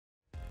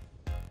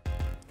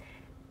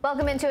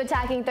Welcome into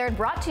Attacking Third,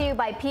 brought to you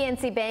by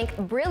PNC Bank,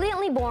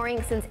 brilliantly boring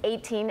since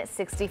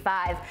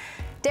 1865.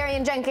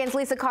 Darian Jenkins,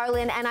 Lisa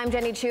Carlin, and I'm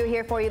Jenny Chiu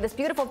here for you this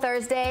beautiful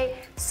Thursday.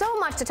 So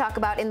much to talk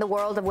about in the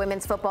world of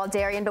women's football,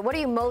 Darian, but what are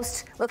you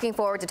most looking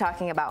forward to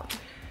talking about?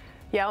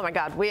 Yeah, oh my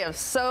God, we have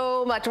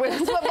so much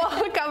women's football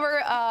to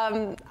cover.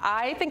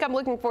 I think I'm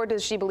looking forward to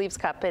the SheBelieves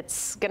Cup.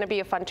 It's going to be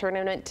a fun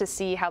tournament to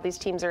see how these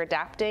teams are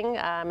adapting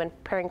and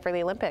preparing for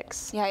the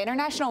Olympics. Yeah,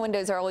 international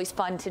windows are always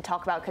fun to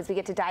talk about because we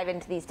get to dive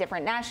into these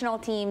different national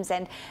teams,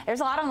 and there's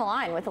a lot on the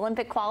line with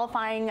Olympic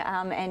qualifying,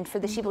 and for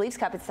the SheBelieves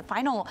Cup, it's the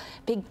final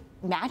big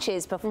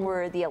matches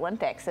before the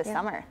Olympics this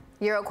summer.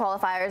 Euro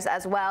qualifiers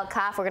as well.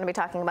 CAF, we're going to be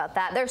talking about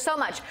that. There's so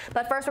much,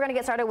 but first we're going to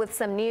get started with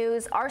some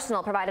news.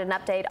 Arsenal provided an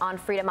update on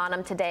Frida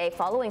Maanum today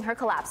following her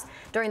collapse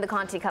during the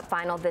Conti Cup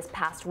final this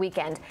past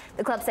weekend.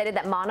 The club stated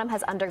that Maanum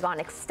has undergone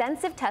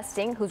extensive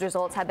testing whose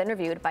results have been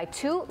reviewed by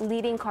 2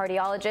 leading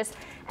cardiologists,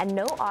 and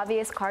no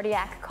obvious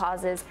cardiac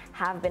causes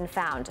have been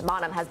found.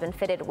 Maanum has been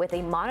fitted with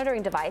a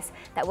monitoring device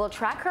that will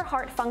track her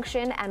heart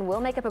function and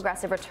will make a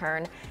progressive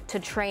return to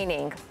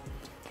training.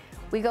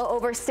 We go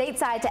over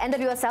stateside to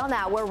NWSL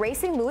now, where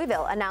Racing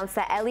Louisville announced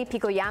that Ellie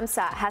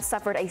Pico-Yamsa has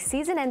suffered a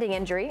season-ending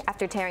injury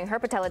after tearing her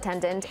patella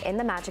tendon in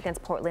the match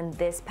against Portland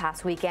this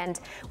past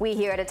weekend. We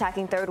here at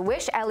Attacking Third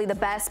wish Ellie the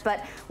best,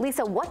 but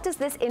Lisa, what does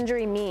this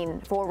injury mean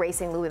for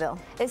Racing Louisville?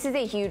 This is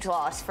a huge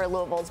loss for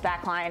Louisville's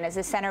back line. As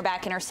a center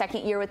back in her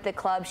second year with the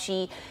club,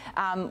 she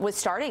was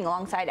starting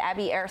alongside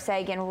Abby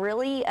Erseg, and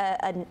really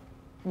a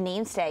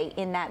mainstay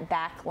in that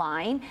back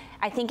line.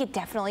 I think it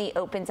definitely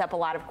opens up a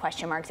lot of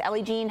question marks.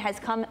 Ellie Jean has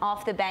come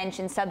off the bench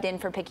and subbed in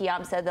for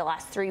Pico-Yamsa the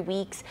last 3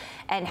 weeks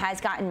and has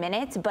gotten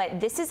minutes, but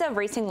this is a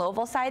Racing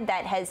Louisville side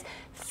that has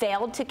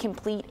failed to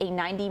complete a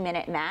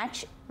 90-minute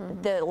match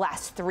the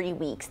last 3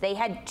 weeks. They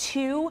had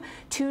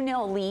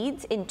 2-0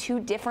 leads in 2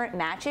 different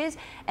matches,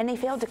 and they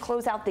failed to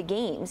close out the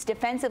games.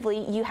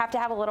 Defensively, you have to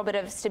have a little bit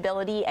of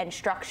stability and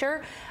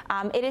structure.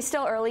 It is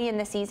still early in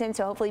the season,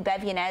 so hopefully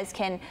Bev Yanez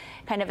can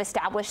kind of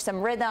establish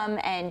some rhythm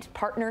and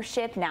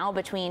partnership now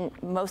between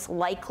most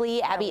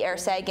likely Abby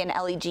Erseg and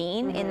Ellie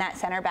Jean in that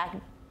center back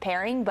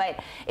pairing,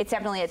 but it's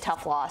definitely a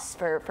tough loss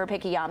for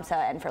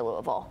Pico-Yamsa and for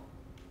Louisville.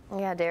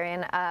 Yeah,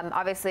 Darian,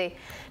 obviously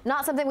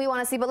not something we want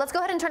to see, but let's go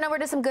ahead and turn over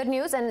to some good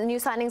news and new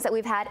signings that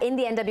we've had in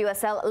the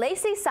NWSL.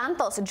 Lacey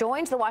Santos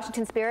joined the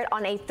Washington Spirit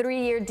on a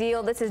 3-year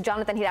deal. This is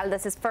Jonathan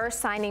Giraldes'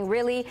 first signing,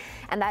 really,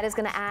 and that is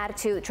going to add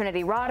to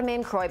Trinity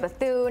Rodman, Croy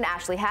Bethune,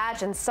 Ashley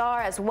Hatch, and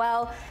Sar as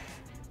well.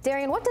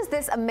 Darian, what does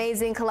this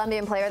amazing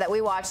Colombian player that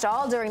we watched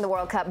all during the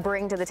World Cup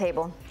bring to the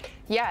table?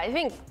 Yeah, I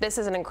think this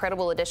is an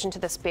incredible addition to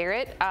the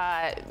Spirit.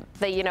 I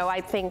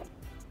think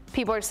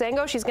people are saying,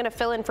 oh, she's going to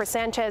fill in for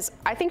Sanchez.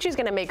 I think she's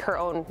going to make her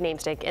own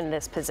namesake in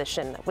this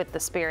position with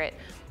the Spirit.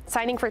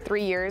 Signing for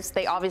 3 years,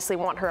 they obviously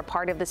want her a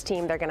part of this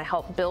team. They're going to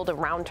help build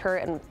around her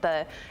and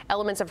the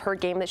elements of her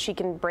game that she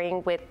can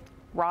bring with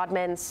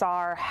Rodman,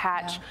 Sar,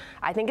 Hatch. Yeah.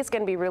 I think it's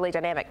going to be really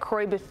dynamic.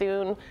 Croy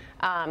Bethune,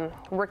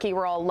 rookie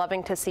we're all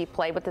loving to see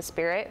play with the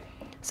Spirit.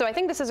 So I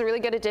think this is a really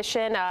good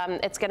addition.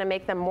 It's going to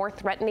make them more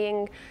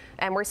threatening,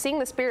 and we're seeing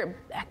the Spirit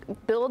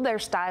build their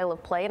style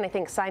of play, and I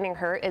think signing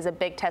her is a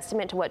big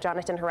testament to what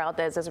Jonathan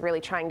Giraldes is really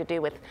trying to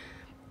do with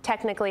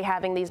technically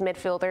having these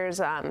midfielders,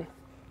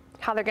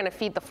 how they're going to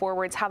feed the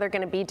forwards, how they're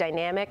going to be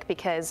dynamic,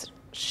 because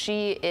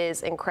she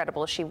is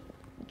incredible. She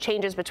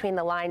changes between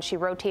the lines. She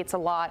rotates a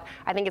lot.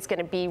 I think it's going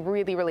to be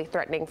really, really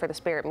threatening for the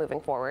Spirit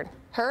moving forward.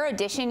 Her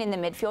addition in the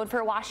midfield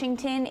for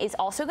Washington is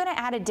also going to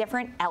add a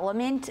different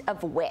element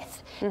of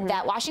width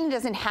that Washington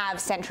doesn't have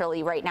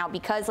centrally right now,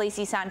 because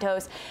Lacey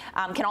Santos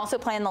can also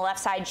play on the left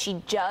side.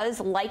 She does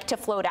like to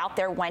float out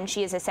there when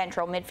she is a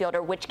central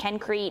midfielder, which can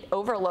create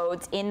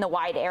overloads in the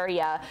wide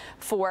area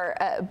for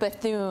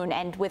Bethune,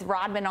 and with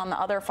Rodman on the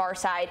other far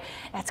side,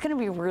 that's going to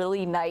be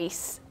really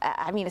nice.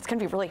 I mean, it's going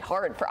to be really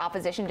hard for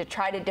opposition to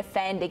try to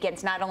defend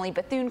against not only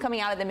Bethune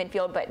coming out of the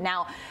midfield, but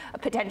now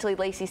potentially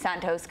Lacey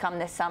Santos come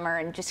this summer,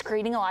 and just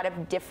creating a lot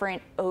of different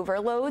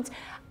overloads.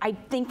 I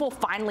think we'll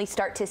finally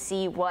start to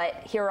see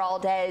what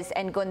Giraldes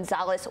and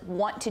Gonzalez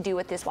want to do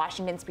with this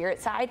Washington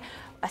Spirit side,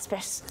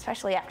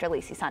 especially after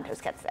Lacey Santos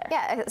gets there.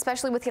 Yeah,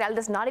 especially with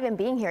Giraldes not even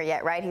being here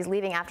yet, right? He's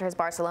leaving after his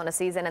Barcelona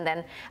season, and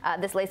then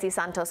this Lacey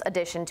Santos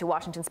addition to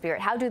Washington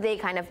Spirit. How do they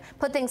kind of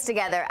put things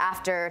together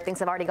after things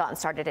have already gotten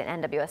started in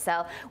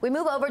NWSL? We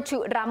move over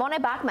to Ramona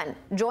Bachmann,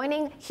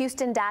 joining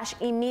Houston Dash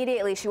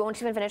immediately. She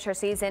won't even finish her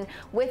season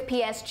with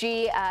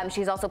PSG.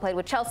 She's also played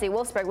with Chelsea,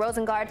 Wolfsburg,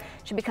 Rosengard.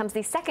 She becomes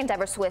the 2nd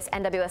ever Swiss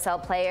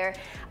NWSL player.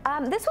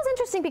 This was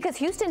interesting because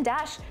Houston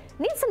Dash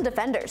needs some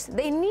defenders.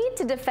 They need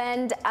to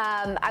defend.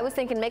 I was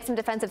thinking make some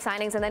defensive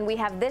signings, and then we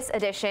have this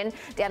addition,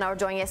 Diana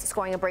Ordonez,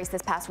 scoring a brace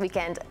this past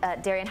weekend.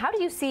 Darian, how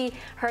do you see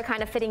her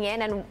kind of fitting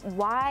in, and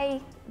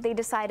why they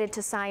decided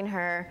to sign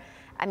her?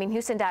 I mean,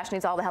 Houston Dash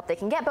needs all the help they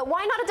can get, but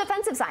why not a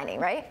defensive signing,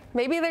 right?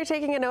 Maybe they're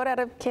taking a note out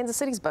of Kansas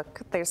City's book.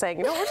 They're saying,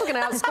 you know, we're just going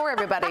to outscore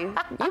everybody.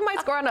 You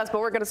might score on us,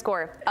 but we're going to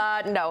score.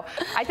 No,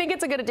 I think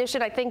it's a good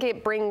addition. I think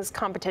it brings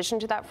competition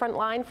to that front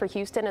line for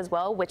Houston as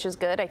well, which is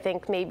good. I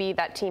think maybe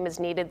that team has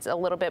needed a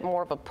little bit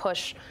more of a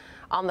push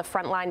on the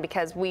front line,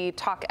 because we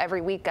talk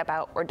every week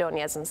about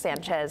Ordonez and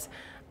Sanchez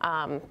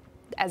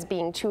as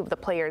being two of the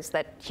players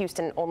that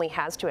Houston only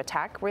has to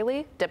attack,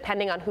 really,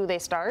 depending on who they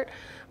start.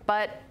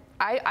 But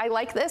I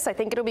like this. I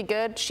think it'll be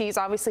good. She's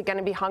obviously going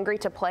to be hungry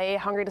to play,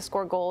 hungry to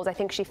score goals. I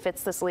think she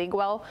fits this league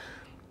well.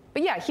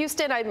 But yeah,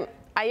 Houston, I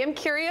am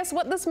curious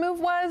what this move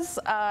was.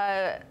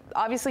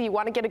 Obviously, you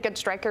want to get a good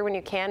striker when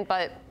you can,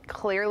 but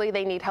clearly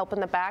they need help in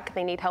the back.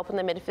 They need help in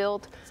the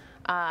midfield.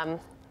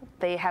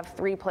 They have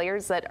 3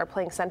 players that are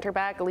playing center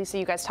back. Lisa,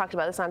 you guys talked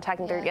about this on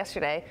Attacking Third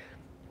yesterday,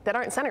 that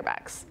aren't center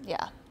backs.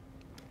 Yeah.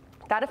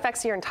 That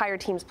affects your entire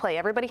team's play.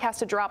 Everybody has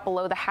to drop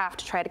below the half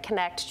to try to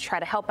connect, to try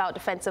to help out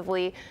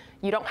defensively.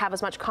 You don't have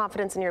as much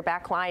confidence in your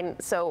back line.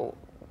 So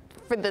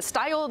for the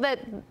style that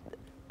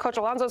Coach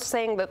Alonso's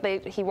saying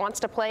that he wants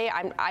to play,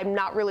 I'm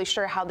not really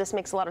sure how this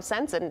makes a lot of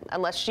sense, and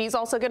unless she's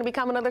also going to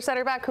become another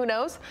center back, who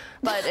knows?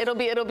 But it'll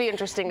be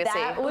interesting to see.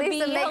 That would be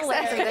hilarious.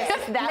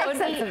 That would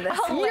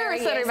be hilarious. You're a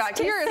center back.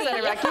 You're a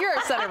center back. You're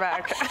a center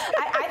back.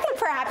 I think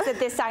perhaps that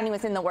this signing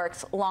was in the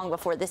works long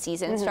before the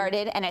season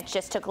started, and it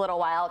just took a little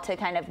while to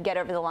kind of get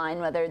over the line,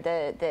 whether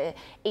the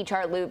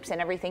HR loops and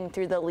everything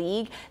through the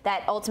league,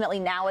 that ultimately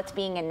now it's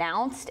being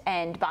announced,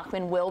 and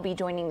Bachmann will be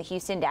joining the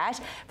Houston Dash.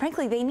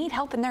 Frankly, they need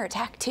help in their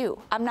attack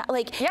too. I'm not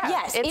like,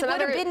 yes, it would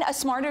have been a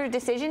smarter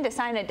decision to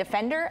sign a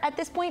defender at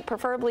this point,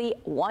 preferably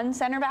one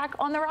center back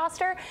on the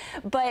roster,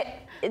 but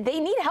they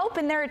need help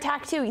in their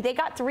attack too. They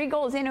got 3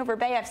 goals in over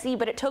Bay FC,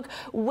 but it took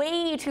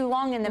way too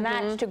long in the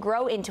match to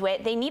grow into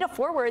it. They need a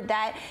forward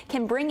that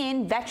can bring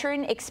in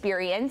veteran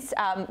experience.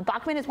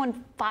 Bachmann has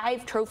won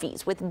 5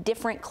 trophies with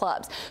different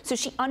clubs, so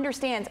she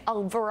understands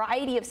a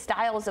variety of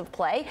styles of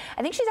play.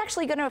 I think she's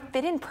actually going to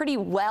fit in pretty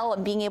well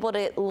in being able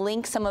to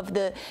link some of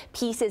the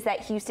pieces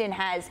that Houston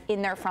has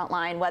in their front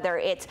line, whether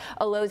it's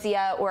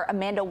Alozia or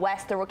Amanda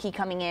West, the rookie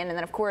coming in, and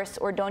then of course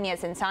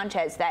Ordonez and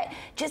Sanchez, that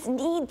just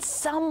need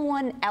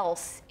someone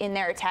else in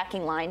their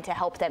attacking line to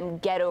help them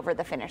get over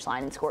the finish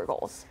line and score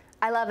goals.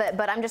 I love it,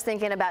 but I'm just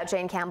thinking about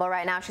Jane Campbell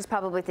right now. She's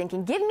probably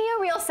thinking, give me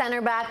a real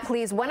center back,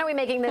 please. When are we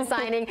making this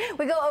signing?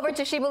 We go over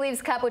to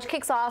SheBelieves Cup, which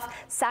kicks off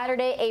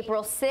Saturday,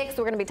 April 6th.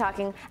 We're going to be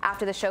talking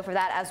after the show for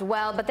that as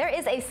well. But there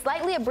is a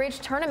slightly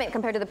abridged tournament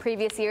compared to the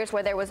previous years,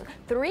 where there was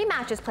 3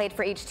 matches played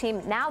for each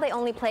team. Now they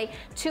only play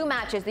 2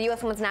 matches. The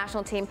U.S. Women's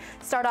National Team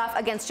start off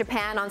against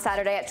Japan on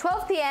Saturday at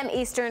 12 p.m.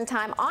 Eastern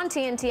Time on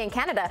TNT, and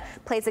Canada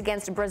plays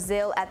against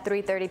Brazil at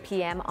 3:30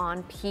 p.m.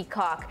 on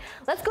Peacock.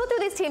 Let's go through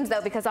these teams,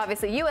 though, because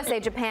obviously USA,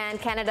 Japan,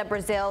 Canada,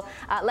 Brazil.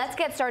 Let's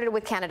get started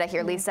with Canada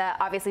here, Lisa.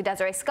 Obviously,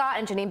 Desiree Scott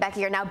and Janine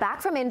Becky are now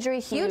back from injury.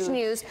 Huge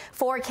news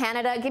for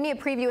Canada. Give me a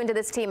preview into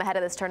this team ahead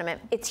of this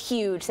tournament. It's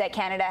huge that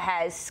Canada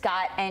has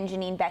Scott and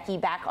Janine Becky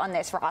back on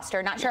this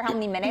roster. Not sure how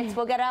many minutes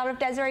we'll get out of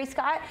Desiree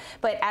Scott,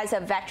 but as a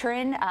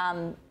veteran,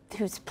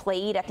 who's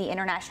played at the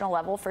international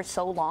level for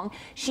so long,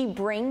 she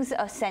brings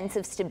a sense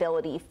of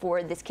stability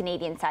for this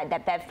Canadian side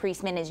that Bev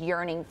Priestman is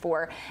yearning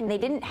for. And they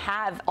didn't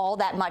have all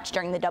that much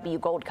during the W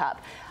Gold Cup.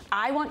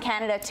 I want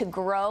Canada to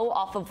grow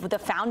off of the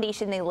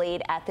foundation they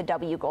laid at the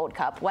W Gold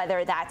Cup,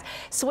 whether that's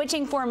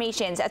switching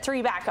formations, a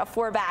 3-back, a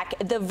 4-back,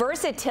 the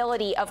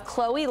versatility of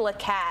Chloe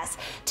Lacasse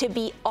to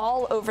be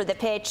all over the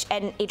pitch,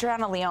 and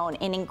Adriana Leon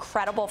in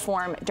incredible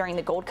form during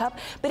the Gold Cup.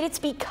 But it's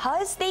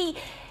because they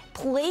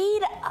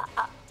played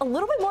a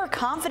little bit more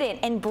confident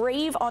and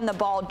brave on the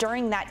ball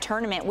during that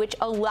tournament, which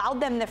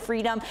allowed them the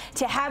freedom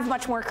to have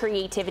much more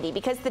creativity,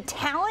 because the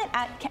talent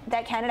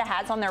that Canada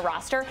has on their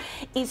roster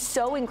is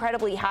so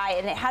incredibly high,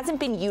 and it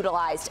hasn't been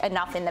utilized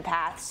enough in the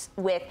past,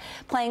 with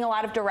playing a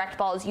lot of direct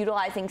balls,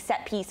 utilizing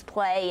set piece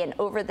play and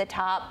over the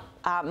top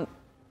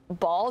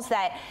balls,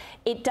 that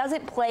it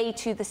doesn't play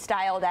to the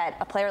style that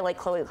a player like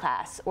Chloe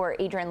Lacasse or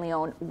Adrienne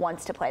Leon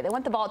wants to play. They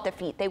want the ball at their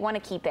feet. They want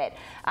to keep it.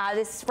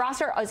 This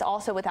roster is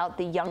also without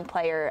the young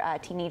player,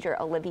 teenager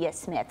Olivia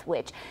Smith,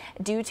 which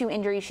due to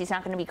injury, she's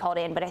not going to be called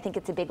in, but I think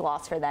it's a big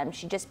loss for them.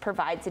 She just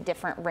provides a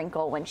different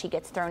wrinkle when she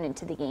gets thrown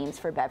into the games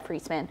for Bev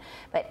Priestman.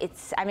 But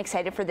I'm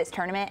excited for this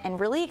tournament, and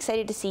really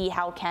excited to see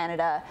how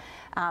Canada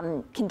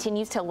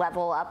continues to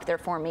level up their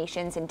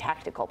formations and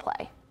tactical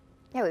play.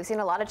 Yeah, we've seen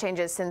a lot of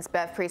changes since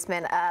Bev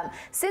Priestman.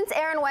 Since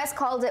Aaron West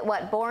called it,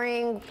 what,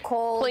 boring,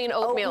 cold plain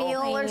oatmeal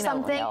or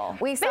something? Oatmeal.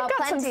 We saw They've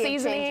got some plenty of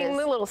seasoning,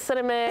 changes. a little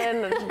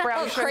cinnamon,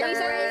 brown sugar.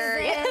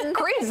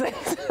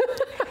 Craisins.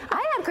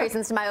 I have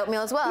craisins to my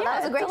oatmeal as well. Yeah, that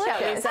was a great show,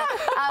 delicious.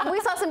 Lisa.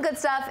 We saw some good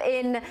stuff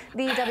in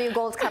the W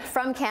Gold Cup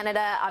from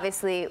Canada.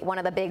 Obviously, one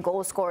of the big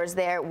goal scorers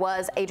there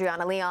was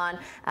Adriana Leon.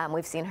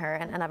 We've seen her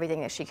and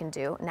everything that she can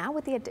do. Now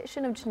with the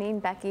addition of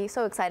Janine Becky,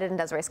 so excited, and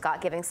Desiree Scott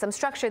giving some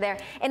structure there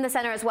in the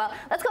center as well.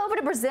 Let's go over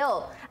to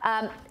Brazil.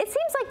 It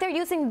seems like they're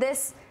using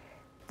this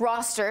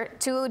roster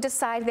to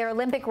decide their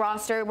Olympic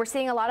roster. We're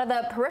seeing a lot of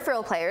the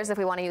peripheral players, if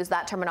we want to use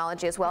that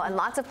terminology as well, and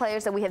lots of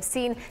players that we have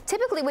seen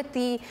typically with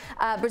the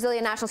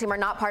Brazilian national team are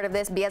not part of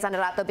this, Bia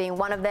Zanerato being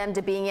one of them,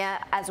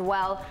 Debinha as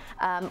well.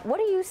 What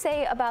do you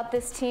say about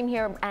this team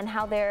here and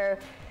how they're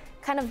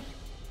kind of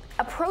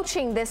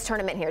approaching this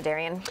tournament here,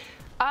 Darian?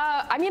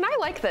 I mean, I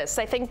like this.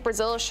 I think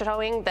Brazil is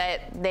showing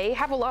that they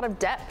have a lot of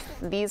depth.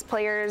 A lot of these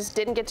players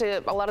didn't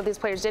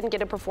get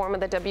to perform in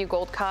the W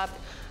Gold Cup,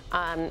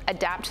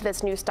 adapt to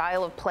this new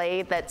style of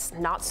play that's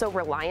not so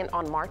reliant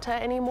on Marta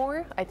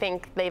anymore. I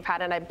think they've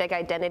had a big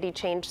identity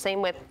change.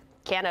 Same with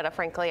Canada,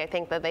 frankly. I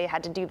think that they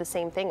had to do the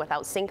same thing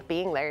without Sink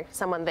being there,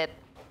 someone that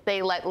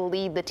they let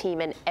lead the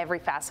team in every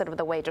facet of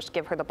the way, just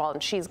give her the ball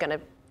and she's going to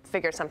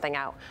figure something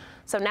out.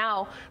 So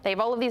now they have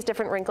all of these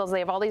different wrinkles, they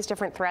have all these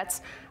different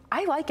threats.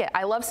 I like it.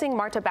 I love seeing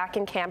Marta back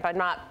in camp. I'm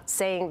not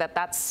saying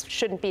that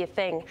shouldn't be a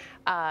thing,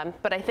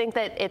 but I think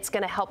that it's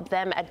going to help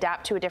them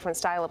adapt to a different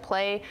style of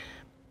play.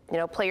 You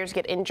know, players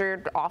get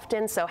injured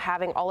often, so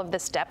having all of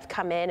this depth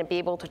come in and be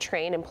able to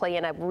train and play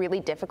in a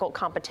really difficult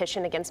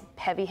competition against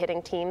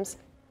heavy-hitting teams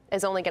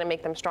is only going to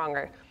make them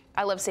stronger.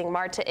 I love seeing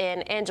Marta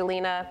in,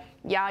 Angelina,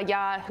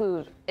 Yaya,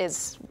 who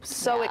is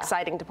so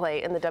exciting to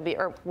play in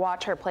the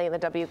watch her play in the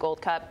W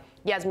Gold Cup.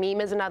 Yasmin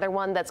is another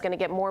one that's going to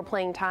get more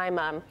playing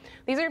time.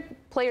 These are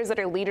players that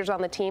are leaders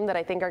on the team that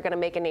I think are going to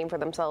make a name for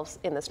themselves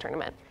in this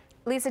tournament.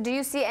 Lisa, do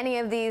you see any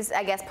of these,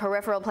 I guess,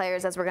 peripheral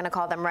players, as we're going to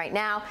call them right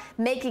now,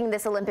 making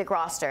this Olympic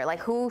roster? Like,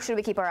 who should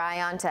we keep our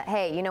eye on to,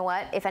 hey, you know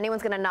what, if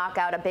anyone's going to knock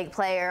out a big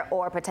player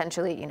or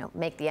potentially, you know,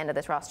 make the end of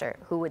this roster,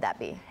 who would that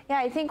be? Yeah,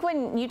 I think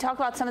when you talk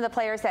about some of the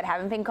players that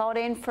haven't been called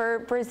in for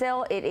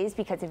Brazil, it is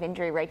because of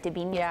injury, right?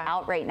 Dabinho's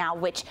out right now,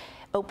 which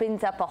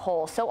opens up a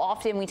hole. So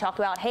often we talk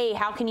about, hey,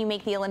 how can you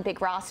make the Olympic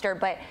roster?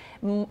 But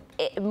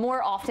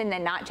more often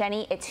than not,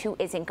 Jenny, it's who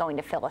isn't going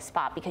to fill a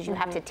spot because you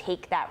have to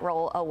take that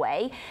role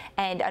away.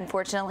 And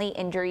unfortunately,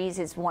 injuries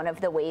is one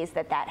of the ways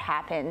that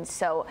happens.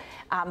 So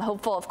I'm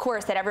hopeful, of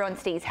course, that everyone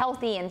stays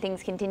healthy and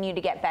things continue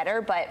to get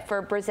better. But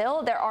for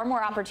Brazil, there are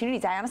more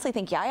opportunities. I honestly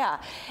think Yaya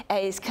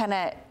is kind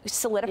of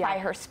solidify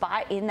her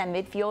spot in the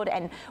midfield.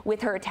 And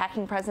with her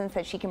attacking presence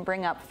that she can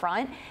bring up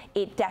front,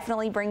 it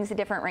definitely brings a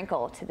different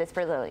wrinkle to this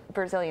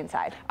Brazilian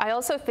side. I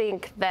also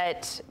think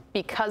that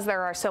because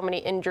there are so many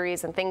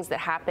injuries and things that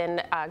happen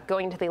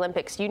going to the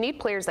Olympics, you need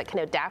players that can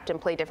adapt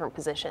and play different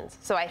positions.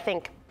 So I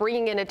think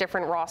bringing in a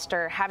different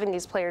roster, having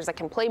these players that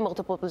can play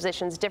multiple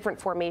positions, different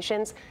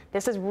formations,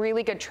 this is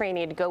really good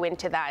training to go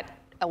into that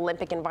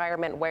Olympic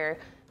environment where,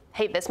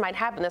 hey, this might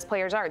happen, this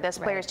player's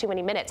too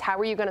many minutes. How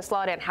are you going to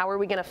slot in? How are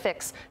we going to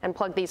fix and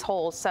plug these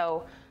holes?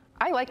 So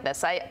I like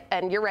this.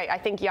 And you're right, I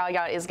think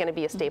Yaya is going to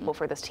be a staple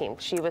for this team.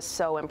 She was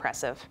so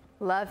impressive.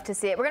 Love to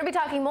see it. We're going to be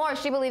talking more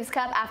SheBelieves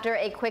Cup after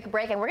a quick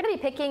break, and we're going to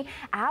be picking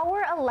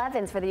our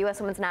 11s for the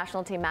U.S. Women's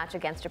National Team match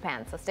against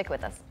Japan. So stick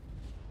with us.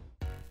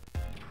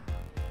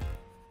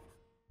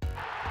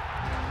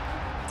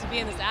 To be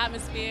in this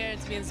atmosphere,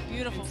 to be in this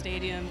beautiful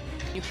stadium,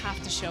 you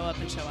have to show up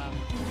and show out.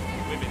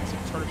 Women's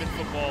tournament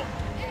football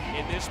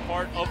in this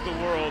part of the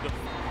world.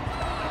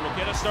 And we'll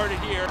get us started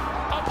here.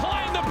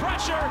 Applying the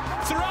pressure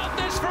throughout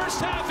this first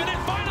half, and it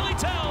finally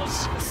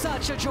tells.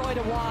 Such a joy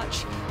to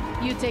watch.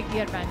 You take the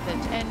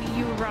advantage and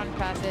you run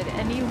past it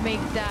and you make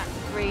that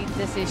great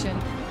decision.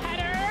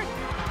 Header,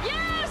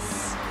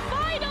 yes!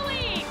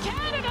 Finally,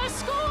 Canada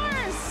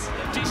scores!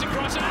 Decent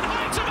cross and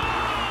Heitema!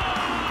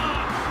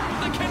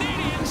 The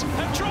Canadians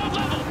have drawn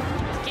level.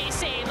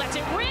 Casey lets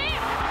it rip.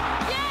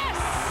 Yes!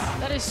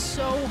 That is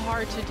so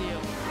hard to do.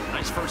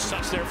 Nice first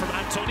touch there from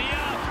Antonia.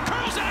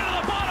 Curls it into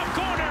the bottom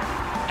corner.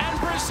 And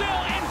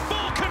Brazil in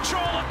full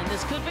control. And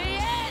this could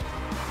be it.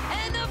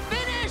 And the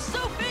finish,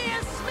 Sophia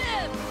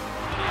Smith.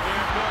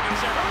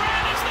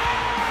 Moran is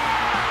there!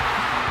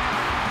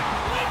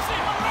 Lindsay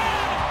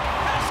Moran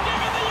has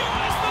given the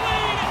U.S. the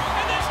lead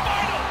in this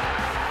final.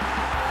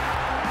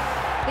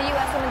 The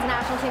U.S. Women's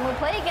National Team will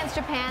play against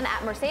Japan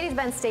at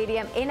Mercedes-Benz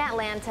Stadium in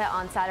Atlanta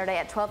on Saturday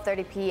at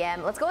 12:30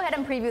 p.m. Let's go ahead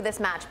and preview this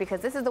match because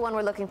this is the one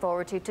we're looking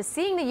forward to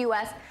seeing the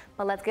U.S.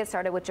 But let's get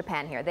started with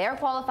Japan here. They are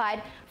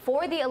qualified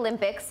for the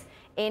Olympics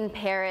in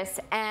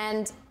Paris,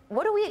 and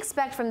what do we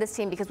expect from this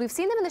team? Because we've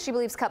seen them in the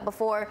SheBelieves Cup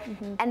before,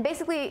 and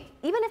basically,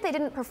 even if they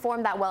didn't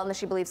perform that well in the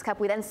SheBelieves Cup,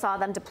 we then saw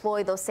them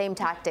deploy those same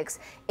tactics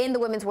in the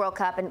Women's World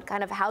Cup and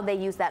kind of how they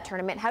use that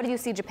tournament. How do you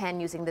see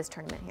Japan using this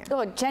tournament here?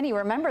 Look, Jenny,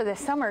 remember this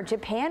summer,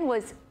 Japan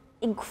was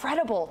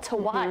incredible to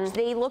watch.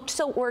 They looked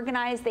so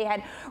organized. They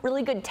had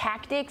really good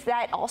tactics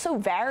that also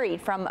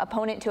varied from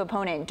opponent to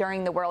opponent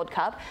during the World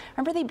Cup.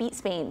 Remember, they beat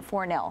Spain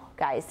 4-0,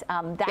 guys.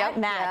 That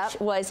match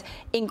was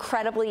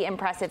incredibly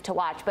impressive to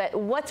watch. But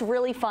what's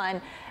really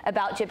fun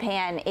about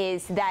Japan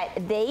is that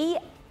they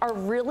are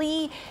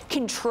really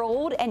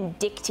controlled and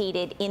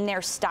dictated in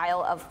their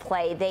style of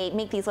play. They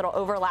make these little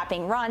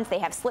overlapping runs. They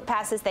have slip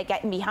passes that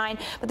get in behind,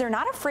 but they're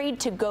not afraid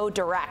to go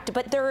direct.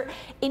 But they're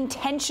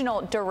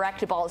intentional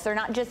direct balls. They're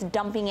not just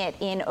dumping it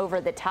in over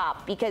the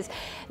top because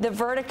the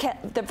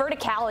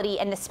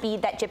verticality and the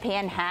speed that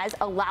Japan has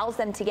allows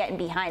them to get in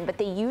behind, but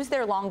they use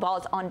their long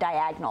balls on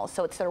diagonals.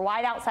 So it's their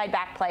wide outside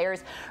back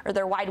players or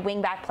their wide wing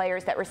back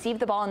players that receive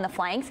the ball in the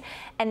flanks,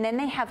 and then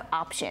they have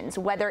options,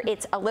 whether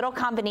it's a little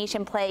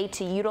combination play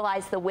to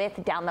utilize the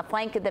width down the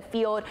flank of the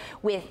field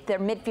with their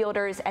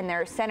midfielders and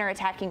their center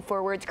attacking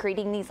forwards,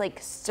 creating these like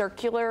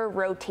circular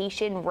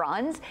rotation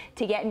runs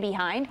to get in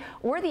behind,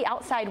 or the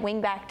outside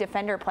wingback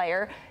defender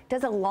player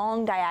does a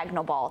long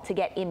diagonal ball to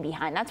get in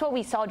behind. That's what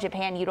we saw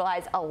Japan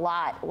utilize a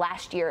lot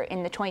last year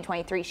in the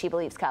 2023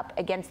 SheBelieves Cup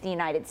against the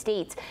United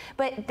States.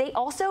 But they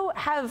also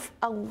have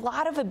a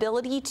lot of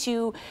ability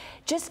to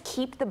just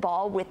keep the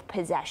ball with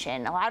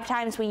possession. A lot of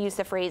times we use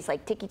the phrase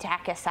like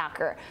tiki-taka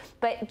soccer,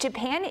 but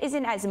Japan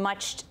isn't as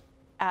much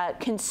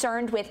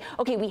concerned with,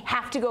 okay, we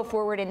have to go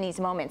forward in these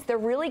moments. They're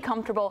really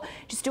comfortable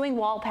just doing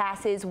wall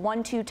passes,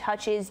 1-2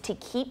 touches to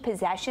keep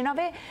possession of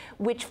it,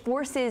 which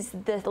forces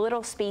the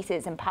little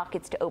spaces and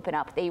pockets to open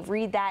up. They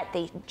read that,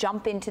 they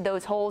jump into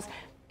those holes,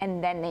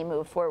 and then they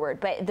move forward.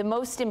 But the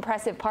most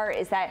impressive part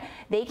is that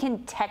they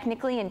can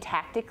technically and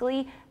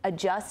tactically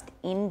adjust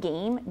in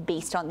game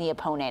based on the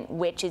opponent,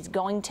 which is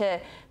going to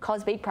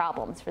cause big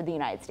problems for the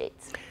United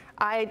States.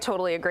 I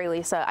totally agree,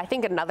 Lisa. I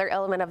think another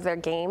element of their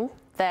game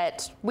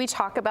that we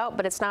talk about,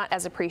 but it's not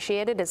as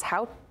appreciated, is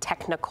how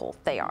technical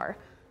they are.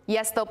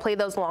 Yes, they'll play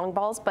those long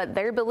balls, but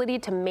their ability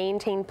to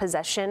maintain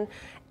possession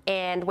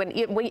and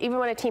even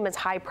when a team is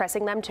high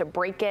pressing them, to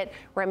break it,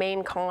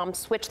 remain calm,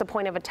 switch the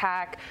point of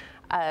attack,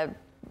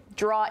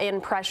 draw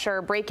in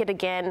pressure, break it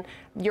again.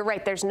 You're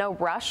right, there's no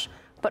rush.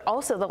 But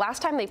also, the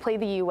last time they played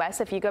the U.S.,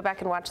 if you go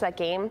back and watch that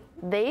game,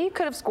 they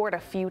could have scored a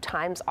few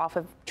times off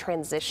of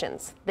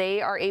transitions.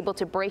 They are able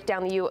to break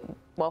down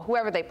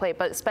whoever they play,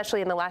 but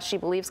especially in the last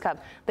SheBelieves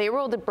Cup, they were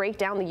able to break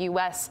down the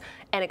U.S.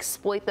 and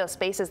exploit those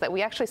spaces that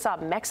we actually saw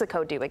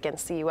Mexico do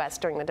against the U.S.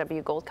 during the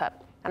W Gold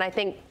Cup. And I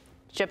think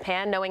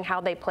Japan, knowing how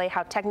they play,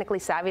 how technically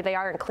savvy they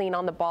are and clean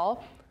on the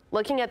ball,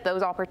 looking at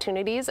those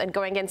opportunities and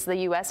going against the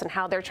U.S. and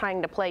how they're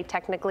trying to play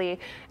technically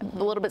a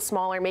little bit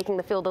smaller, making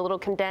the field a little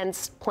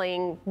condensed,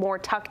 playing more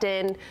tucked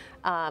in,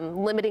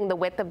 limiting the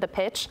width of the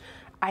pitch,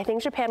 I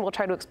think Japan will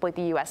try to exploit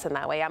the U.S. in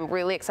that way. I'm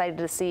really excited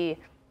to see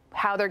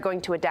how they're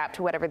going to adapt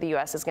to whatever the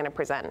U.S. is going to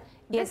present.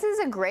 This is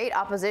a great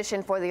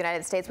opposition for the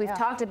United States. We've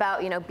talked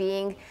about,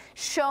 being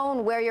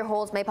shown where your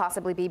holes may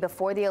possibly be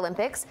before the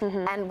Olympics.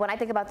 And when I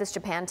think about this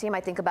Japan team,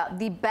 I think about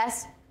the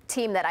best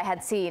team that I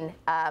had seen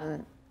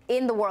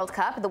in the World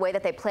Cup. The way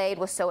that they played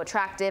was so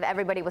attractive.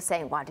 Everybody was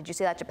saying, wow, did you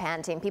see that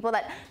Japan team? People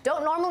that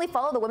don't normally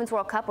follow the Women's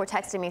World Cup were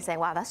texting me saying,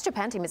 wow, that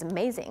Japan team is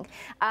amazing.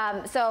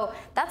 So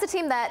that's a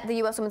team that the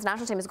U.S. Women's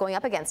National Team is going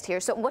up against here.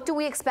 So what do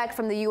we expect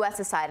from the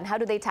U.S.'s side, and how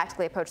do they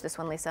tactically approach this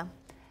one, Lisa?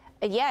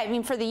 Yeah, I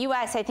mean, for the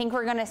U.S., I think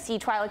we're going to see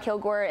Twyla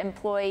Kilgore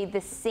employ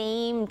the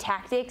same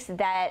tactics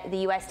that the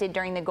U.S. did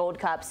during the Gold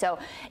Cup. So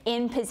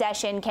in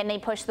possession, can they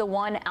push the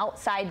one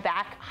outside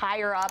back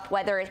higher up,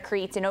 whether it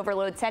creates an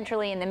overload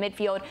centrally in the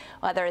midfield,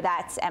 whether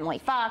that's Emily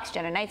Fox,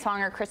 Jenna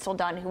Neitswanger, Crystal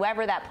Dunn,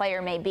 whoever that player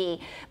may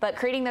be. But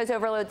creating those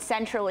overloads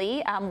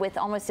centrally with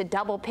almost a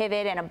double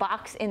pivot and a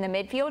box in the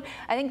midfield,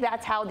 I think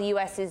that's how the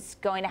U.S. is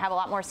going to have a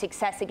lot more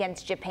success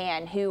against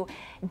Japan, who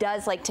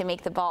does like to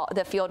make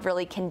the field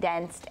really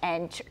condensed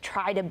and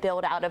try to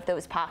build out of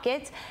those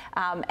pockets,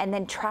 and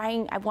then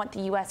I want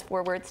the U.S.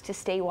 forwards to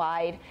stay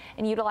wide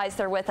and utilize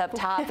their width up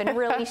top and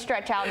really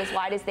stretch out as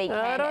wide as they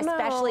can,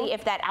 especially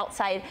if that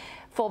outside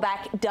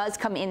fullback does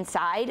come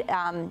inside.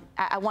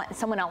 I want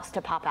someone else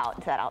to pop out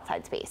into that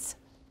outside space.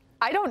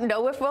 I don't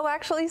know if we'll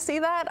actually see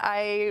that.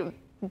 I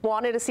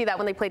wanted to see that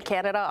when they played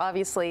Canada.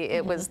 Obviously,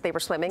 it was they were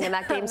swimming in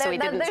that game, so we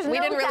didn't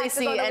really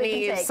see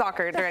any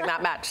soccer during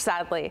that match,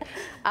 sadly.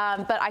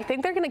 But I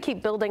think they're going to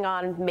keep building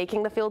on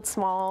making the field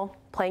small,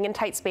 playing in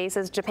tight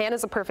spaces. Japan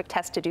is a perfect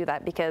test to do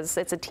that because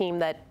it's a team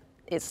that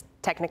is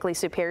technically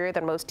superior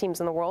than most teams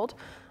in the world.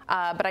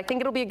 But I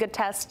think it'll be a good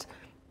test.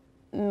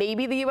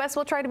 Maybe the U.S.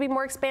 will try to be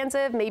more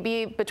expansive.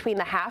 Maybe between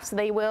the halves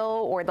they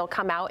will, or they'll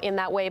come out in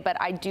that way. But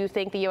I do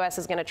think the U.S.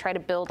 is going to try to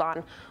build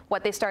on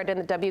what they started in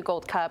the W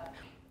Gold Cup,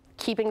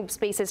 keeping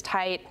spaces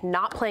tight,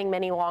 not playing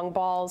many long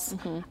balls,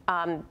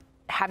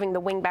 having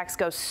the wingbacks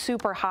go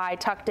super high,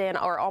 tucked in,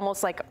 or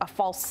almost like a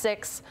false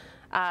six,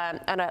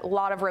 and a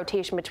lot of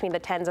rotation between the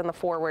 10s and the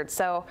forwards.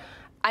 So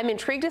I'm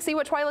intrigued to see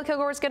what Twyla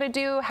Kilgore is going to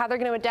do, how they're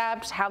going to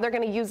adapt, how they're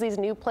going to use these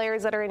new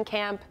players that are in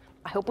camp.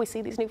 I hope we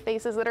see these new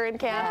faces that are in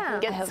camp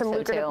and get some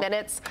lucrative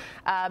minutes.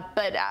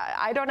 But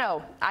I don't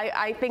know.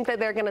 I think that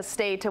they're going to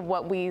stay to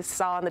what we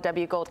saw in the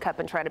W Gold Cup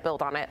and try to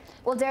build on it.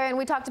 Well, Darian,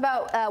 we talked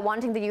about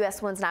wanting the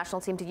U.S. Women's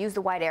National Team to use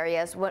the wide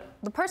areas.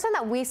 The person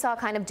that we saw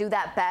kind of do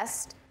that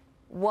best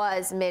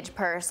was Midge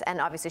Purce, and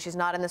obviously she's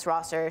not in this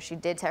roster. She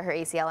did tear her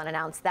ACL and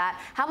announced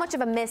that. How much of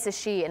a miss is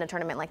she in a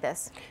tournament like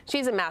this?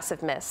 She's a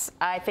massive miss.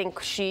 I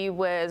think she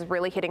was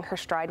really hitting her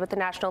stride with the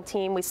national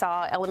team. We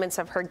saw elements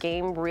of her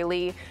game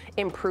really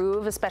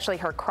improve, especially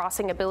her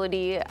crossing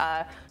ability.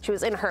 She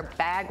was in her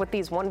bag with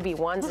these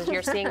 1v1s, as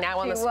you're seeing now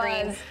on the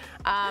screen.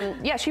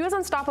 Yeah, she was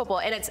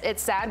unstoppable, and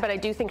it's sad, but I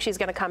do think she's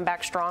going to come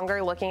back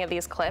stronger. Looking at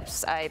these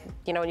clips, when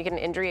you get an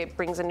injury, it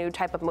brings a new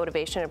type of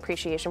motivation and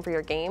appreciation for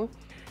your game.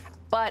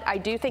 But I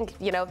do think,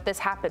 this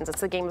happens.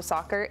 It's the game of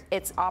soccer.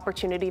 It's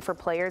opportunity for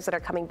players that are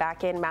coming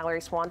back in,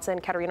 Mallory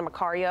Swanson, Katarina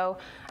Macario,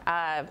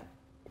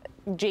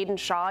 Jaden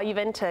Shaw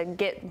even, to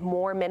get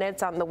more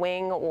minutes on the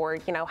wing, or,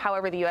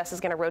 however the U.S. is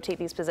going to rotate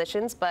these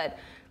positions. But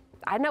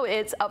I know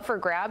it's up for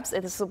grabs.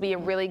 This will be a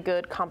really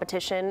good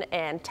competition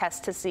and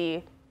test to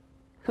see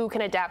who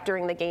can adapt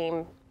during the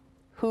game,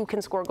 who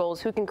can score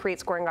goals, who can create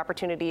scoring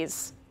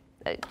opportunities.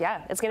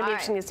 Yeah, it's going to be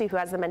interesting to see who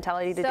has the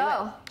mentality to do it.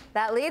 So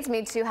that leads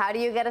me to, how do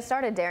you get us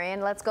started, Darian?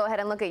 Let's go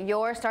ahead and look at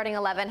your starting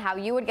 11, how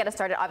you would get us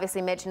started.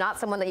 Obviously, Midge, not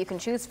someone that you can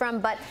choose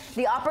from, but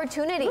the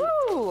opportunity.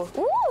 Ooh,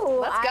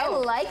 let's go. I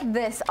like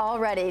this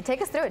already.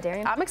 Take us through it,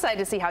 Darian. I'm excited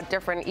to see how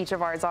different each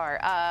of ours are.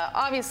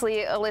 Obviously,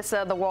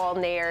 Alyssa, the wall,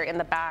 Nair in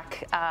the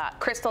back.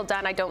 Crystal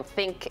Dunn, I don't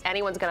think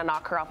anyone's going to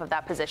knock her off of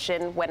that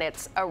position when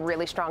it's a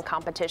really strong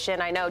competition.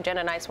 I know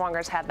Jenna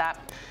Neiswanger's had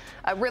that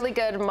really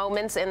good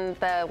moments in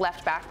the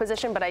left back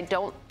position, but I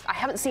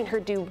haven't seen her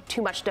do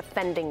too much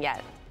defending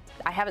yet.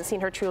 I haven't seen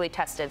her truly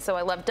tested. So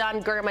I love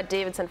Dunn, Gurma,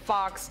 Davidson,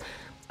 Fox,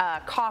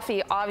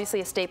 Coffee,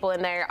 obviously a staple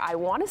in there. I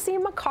want to see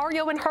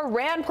Macario and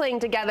Herran playing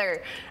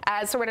together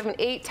as sort of an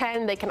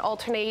 8-10. They can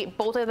alternate.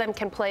 Both of them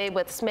can play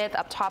with Smith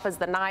up top as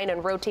the 9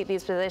 and rotate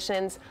these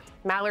positions.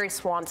 Mallory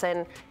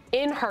Swanson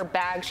in her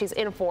bag. She's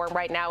in form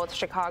right now with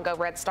Chicago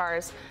Red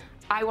Stars.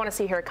 I want to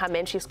see her come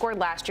in. She scored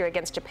last year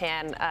against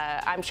Japan.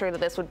 I'm sure that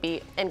this would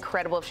be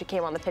incredible if she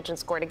came on the pitch and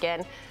scored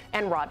again.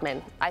 And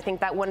Rodman. I think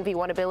that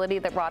 1v1 ability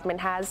that Rodman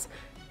has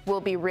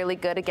will be really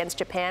good against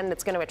Japan.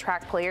 It's going to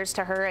attract players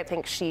to her. I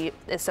think she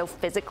is so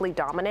physically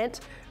dominant.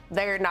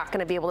 They're not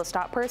going to be able to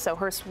stop her. So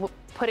her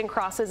putting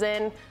crosses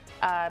in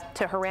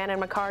to Herran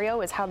and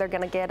Macario is how they're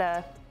going to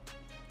get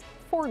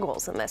 4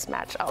 goals in this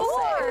match. I'll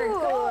say.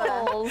 4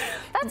 goals.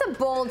 That's a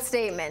bold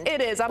statement.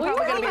 It is. I'm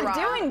probably going to be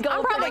wrong.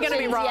 I'm probably going to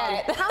be wrong.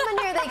 How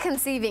many are they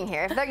conceiving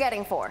here if they're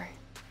getting 4?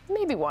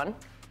 Maybe 1.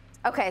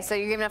 Okay, so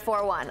you're giving a 4-1.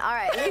 All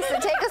right, Lisa,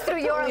 take us through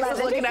your 11.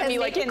 Lisa's looking at me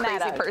like a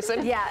crazy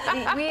person.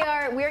 Yeah, we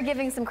are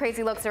giving some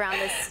crazy looks around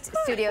this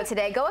studio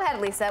today. Go ahead,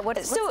 Lisa.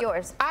 What's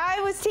yours?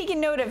 I was taking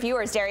note of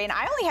yours, Darian.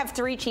 I only have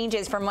 3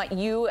 changes from what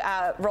you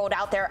rolled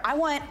out there. I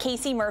want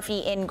Casey Murphy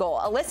in goal.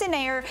 Alyssa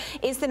Nair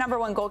is the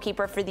 #1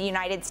 goalkeeper for the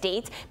United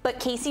States,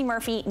 but Casey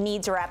Murphy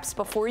needs reps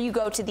before you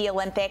go to the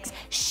Olympics.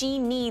 She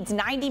needs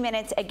 90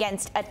 minutes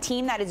against a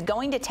team that is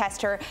going to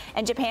test her,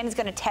 and Japan is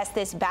going to test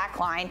this back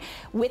line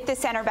with the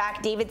center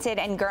back, Davidson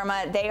and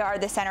Gurma. They are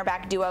the center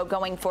back duo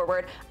going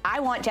forward.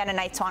 I want Jenna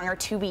Neiswanger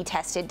to be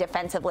tested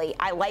defensively.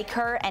 I like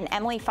her and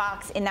Emily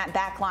Fox in that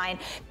back line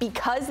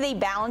because they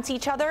balance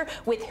each other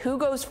with who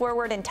goes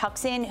forward and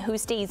tucks in, who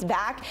stays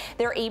back.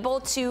 They're able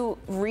to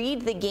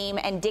read the game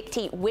and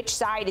dictate which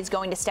side is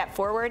going to step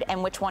forward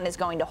and which one is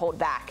going to hold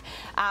back.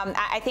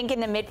 I think in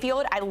the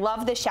midfield, I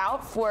love the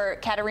shout for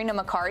Catarina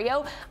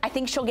Macario. I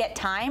think she'll get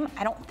time.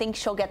 I don't think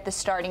she'll get the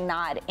starting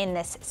nod in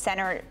this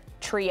center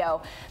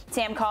trio.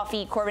 Sam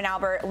Coffey, Corbin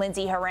Albert,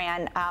 Lindsay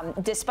Herran.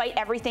 Despite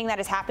everything that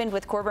has happened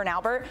with Corbin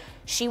Albert,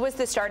 she was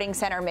the starting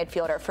center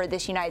midfielder for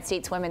this United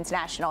States women's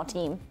national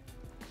team.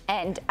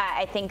 And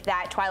I think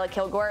that Twyla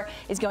Kilgore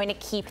is going to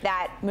keep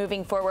that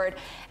moving forward.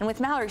 And with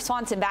Mallory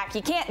Swanson back,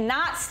 you can't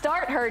not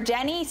start her,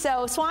 Jenny.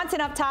 So Swanson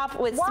up top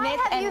with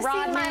Smith and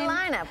Rodman. Why have you seen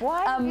my lineup?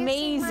 Why have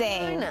amazing. You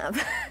seen my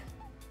lineup?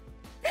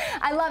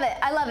 I love it.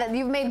 I love it.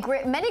 You've made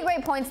many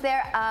great points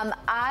there.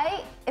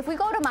 If we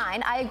go to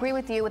mine, I agree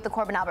with you with the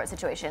Corbin Albert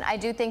situation. I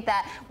do think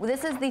that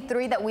this is the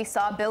 3 that we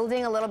saw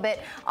building a little bit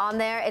on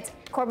there. It's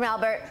Corbin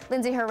Albert,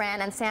 Lindsay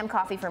Herran, and Sam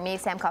Coffey for me.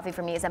 Sam Coffey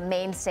for me is a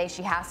mainstay.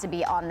 She has to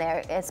be on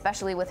there,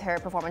 especially with her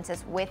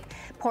performances with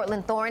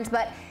Portland Thorns.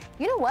 But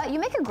you know what? You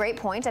make a great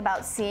point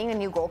about seeing a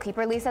new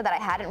goalkeeper, Lisa, that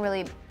I hadn't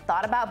really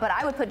thought about, but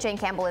I would put Jane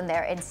Campbell in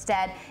there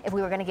instead if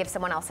we were going to give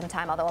someone else some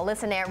time, although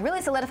Alyssa Nair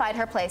really solidified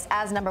her place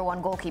as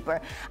 #1 goalkeeper.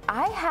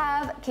 I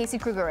have Casey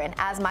Kruger in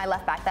as my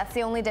left back. That's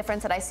the only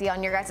difference that I see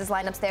on your guys'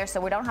 lineups there, so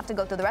we don't have to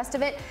go through the rest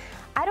of it.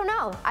 I don't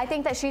know. I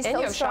think that she's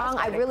so strong.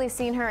 I've really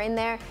seen her in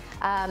there.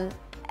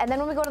 And then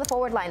when we go to the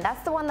forward line,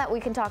 that's the one that we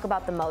can talk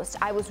about the most.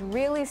 I was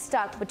really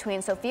stuck between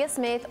Sophia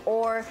Smith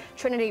or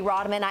Trinity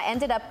Rodman. I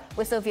ended up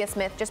with Sophia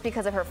Smith just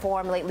because of her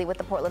form lately with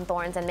the Portland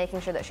Thorns and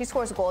making sure that she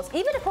scores goals,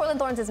 even if Portland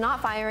Thorns is not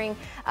firing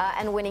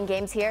and winning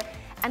games here.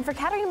 And for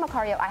Catarina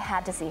Macario, I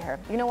had to see her.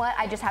 You know what?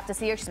 I just have to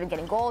see her. She's been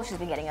getting goals. She's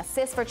been getting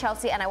assists for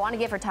Chelsea, and I want to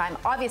give her time.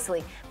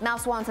 Obviously, Mal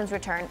Swanson's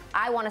return.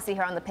 I want to see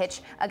her on the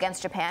pitch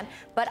against Japan,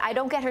 but I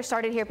don't get her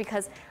started here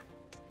because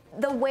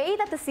the way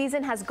that the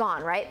season has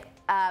gone, right?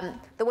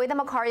 The way that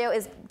Macario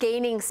is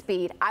gaining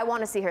speed, I want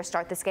to see her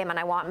start this game, and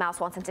I want Mal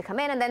Swanson to come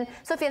in, and then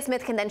Sophia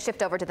Smith can then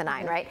shift over to the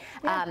 9, right?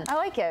 Yeah, I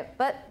like it.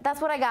 But that's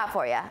what I got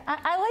for you.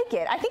 I like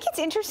it. I think it's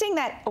interesting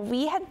that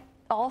we had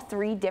all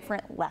 3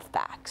 different left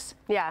backs.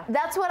 Yeah.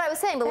 That's what I was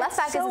saying. The left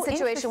back is a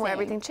situation where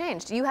everything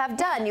changed. You have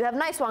Dunn, you have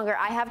Neiswanger,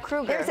 I have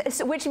Kruger.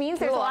 Which means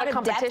there's a lot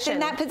of depth in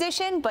that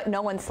position, but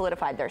no one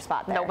solidified their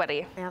spot there.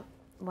 Nobody. Yep.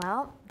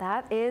 Well,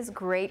 that is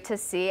great to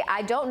see.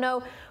 I don't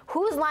know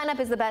whose lineup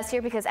is the best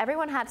here because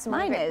everyone had some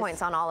really great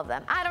points on all of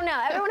them. I don't know.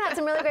 Everyone had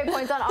some really great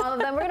points on all of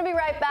them. We're going to be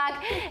right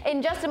back in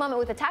just a moment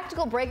with a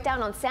tactical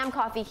breakdown on Sam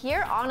Coffey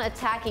here on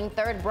Attacking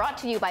Third, brought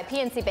to you by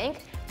PNC Bank.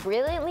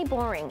 Brilliantly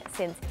boring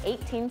since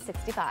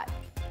 1865.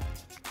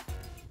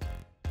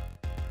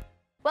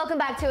 Welcome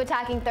back to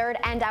Attacking Third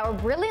and our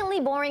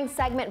Brilliantly Boring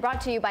segment brought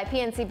to you by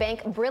PNC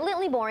Bank.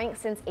 Brilliantly boring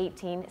since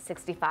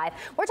 1865.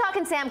 We're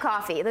talking Sam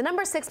Coffey, the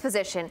number 6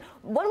 position.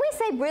 When we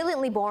say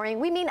brilliantly boring,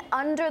 we mean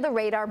under the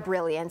radar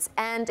brilliance.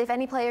 And if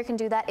any player can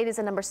do that, it is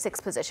a number 6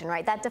 position,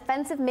 right? That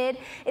defensive mid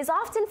is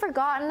often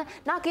forgotten,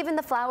 not given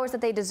the flowers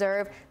that they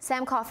deserve.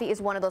 Sam Coffey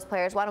is one of those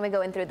players. Why don't we go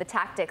in through the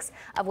tactics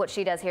of what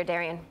she does here,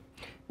 Darian?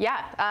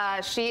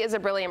 Yeah, she is a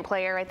brilliant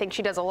player. I think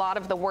she does a lot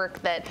of the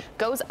work that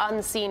goes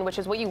unseen, which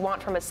is what you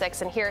want from a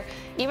 6. And here,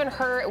 even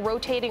her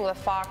rotating with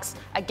Fox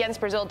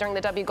against Brazil during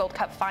the W Gold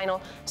Cup final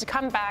to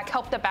come back,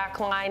 help the back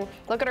line,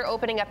 look at her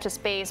opening up to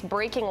space,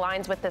 breaking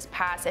lines with this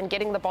pass, and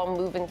getting the ball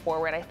moving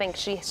forward. I think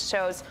she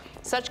shows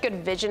such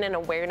good vision and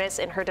awareness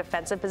in her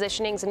defensive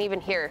positionings. And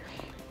even here,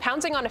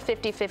 pouncing on a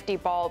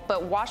 50-50 ball,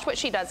 but watch what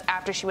she does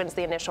after she wins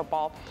the initial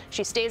ball.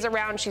 She stays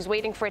around, she's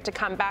waiting for it to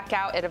come back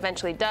out. It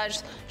eventually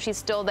does. She's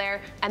still there.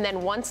 And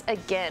then once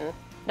again,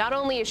 not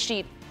only is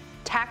she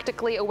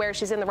tactically aware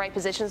she's in the right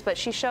positions, but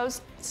she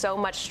shows so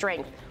much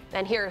strength.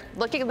 And here,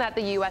 looking at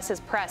the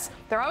U.S.'s press,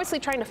 they're obviously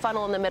trying to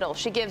funnel in the middle.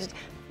 She gives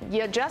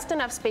just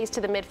enough space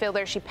to the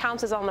midfielder. She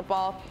pounces on the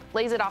ball,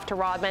 lays it off to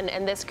Rodman,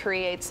 and this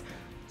creates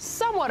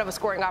somewhat of a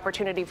scoring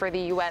opportunity for the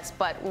U.S.,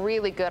 but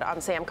really good on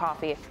Sam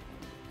Coffey.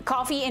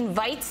 Coffey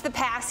invites the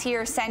pass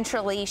here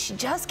centrally. She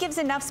just gives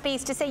enough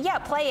space to say, yeah,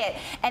 play it.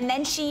 And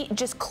then she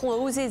just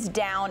closes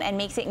down and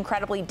makes it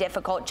incredibly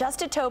difficult.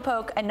 Just a toe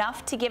poke,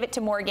 enough to give it to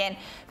Morgan,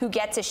 who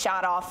gets a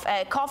shot off.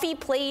 Coffey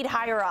played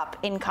higher up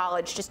in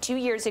college just 2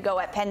 years ago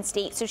at Penn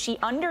State, so she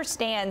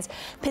understands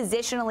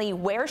positionally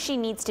where she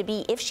needs to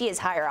be if she is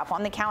higher up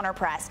on the counter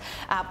press,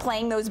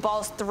 playing those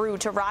balls through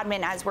to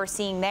Rodman, as we're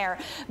seeing there.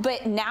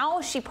 But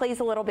now she plays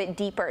a little bit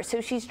deeper.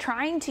 So she's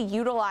trying to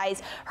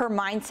utilize her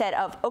mindset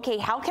of, okay,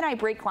 how can I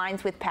break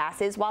lines with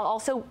passes while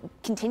also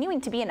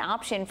continuing to be an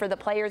option for the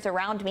players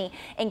around me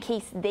in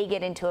case they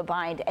get into a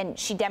bind? And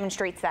she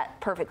demonstrates that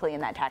perfectly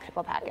in that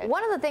tactical package.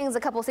 One of the things a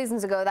couple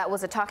seasons ago that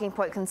was a talking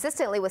point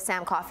consistently with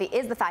Sam Coffey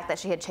is the fact that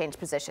she had changed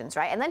positions,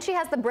 right? And then she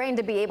has the brain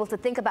to be able to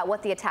think about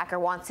what the attacker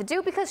wants to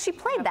do because she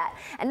played that.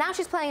 And now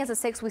she's playing as a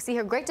 6. We see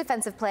her great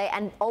defensive play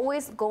and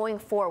always going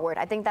forward.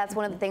 I think that's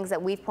one of the things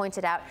that we've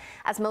pointed out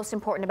as most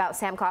important about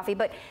Sam Coffey.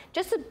 But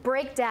just to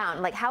break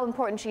down like how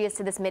important she is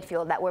to this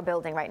midfield that we're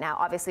building right now.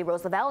 Obviously,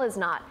 Rose Lavelle is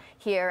not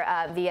here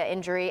via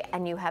injury,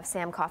 and you have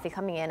Sam Coffey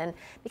coming in and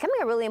becoming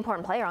a really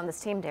important player on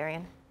this team,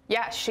 Darian.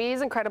 Yeah,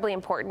 she's incredibly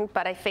important,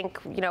 but I think,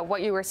 you know,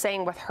 what you were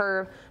saying with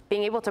her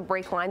being able to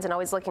break lines and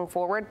always looking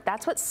forward,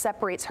 that's what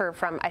separates her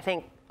from, I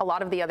think, a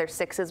lot of the other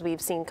 6s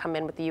we've seen come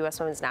in with the U.S.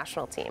 women's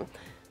national team.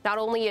 Not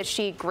only is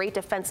she great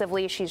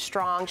defensively, she's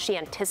strong, she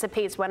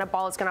anticipates when a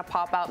ball is going to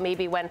pop out,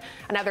 maybe when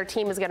another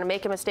team is going to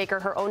make a mistake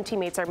or her own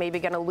teammates are maybe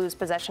going to lose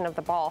possession of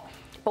the ball.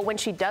 But when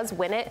she does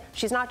win it,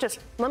 she's not just,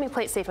 let me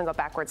play it safe and go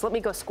backwards, let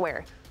me go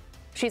square.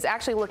 She's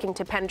actually looking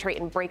to penetrate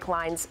and break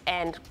lines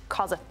and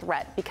cause a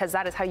threat, because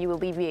that is how you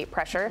alleviate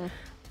pressure. Mm-hmm.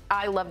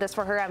 I love this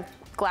for her. I'm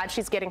glad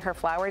she's getting her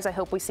flowers. I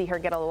hope we see her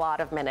get a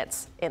lot of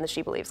minutes in the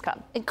SheBelieves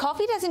Cup. And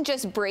Coffey doesn't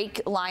just break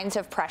lines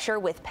of pressure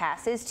with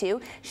passes, too.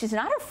 She's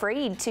not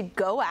afraid to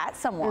go at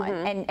someone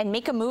and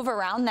make a move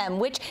around them,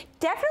 which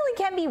definitely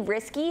can be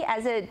risky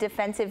as a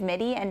defensive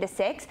midi and a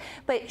 6,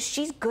 but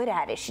she's good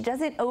at it. She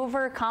doesn't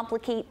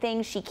overcomplicate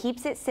things. She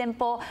keeps it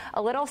simple,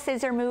 a little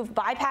scissor move,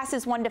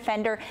 bypasses one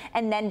defender,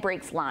 and then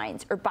breaks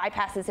lines, or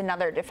bypasses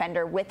another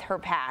defender with her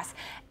pass.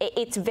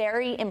 It's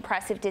very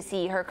impressive to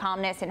see her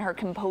calmness and her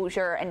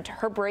composure and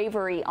her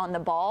bravery on the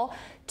ball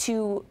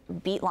to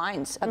beat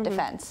lines of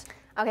defense.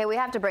 Okay, we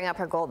have to bring up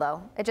her goal,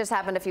 though. It just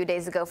happened a few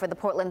days ago for the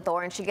Portland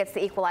Thorns. She gets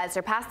the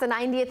equalizer past the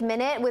 90th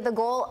minute with a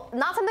goal.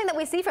 Not something that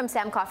we see from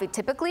Sam Coffey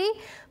typically,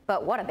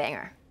 but what a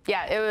banger.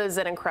 Yeah, it was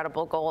an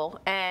incredible goal.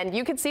 And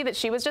you could see that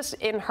she was just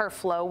in her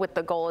flow with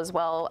the goal as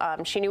well.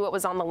 She knew what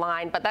was on the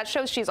line, but that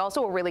shows she's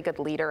also a really good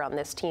leader on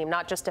this team,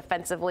 not just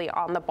defensively,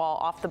 on the ball,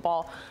 off the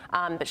ball,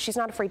 but she's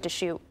not afraid to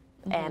shoot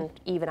and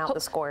even out the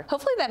score.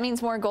 Hopefully that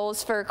means more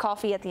goals for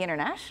Coffey at the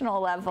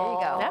international level. There you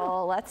go. Yeah.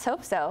 Let's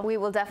hope so. We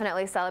will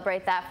definitely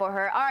celebrate that for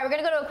her. All right, we're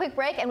going to go to a quick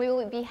break, and we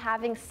will be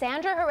having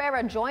Sandra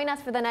Herrera join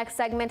us for the next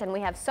segment, and we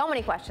have so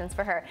many questions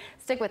for her.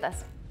 Stick with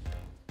us.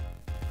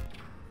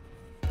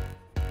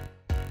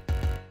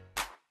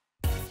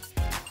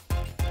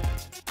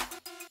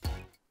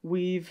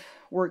 We've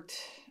worked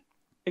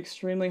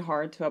extremely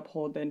hard to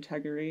uphold the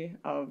integrity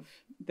of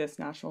this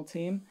national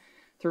team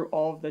through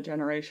all of the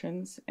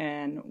generations,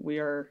 and we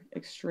are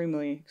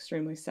extremely,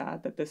 extremely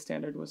sad that this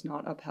standard was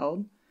not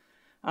upheld.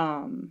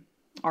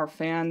 Our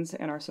fans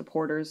and our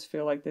supporters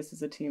feel like this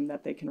is a team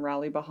that they can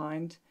rally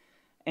behind,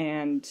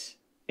 and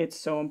it's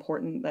so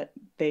important that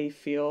they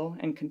feel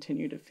and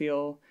continue to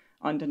feel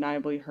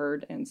undeniably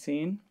heard and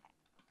seen.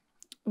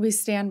 We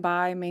stand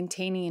by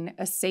maintaining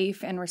a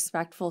safe and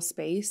respectful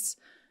space,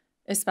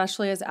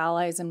 especially as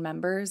allies and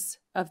members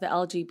of the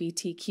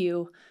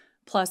LGBTQ+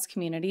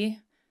 community.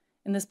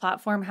 And this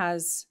platform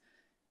has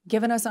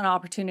given us an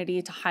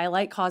opportunity to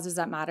highlight causes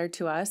that matter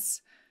to us,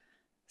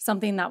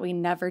 something that we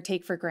never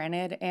take for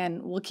granted,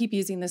 and we'll keep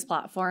using this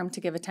platform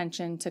to give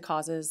attention to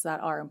causes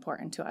that are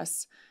important to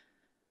us.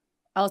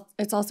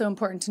 It's also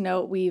important to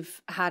note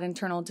we've had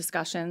internal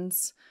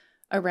discussions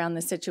around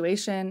the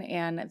situation,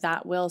 and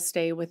that will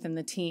stay within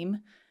the team.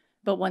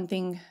 But one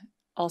thing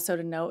also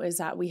to note is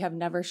that we have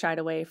never shied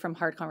away from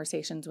hard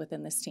conversations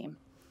within this team.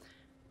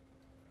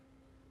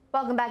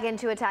 Welcome back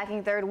into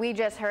Attacking Third. We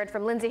just heard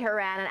from Lindsey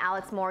Horan and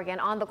Alex Morgan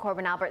on the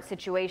Corbin Albert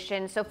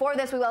situation. So for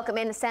this, we welcome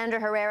in Sandra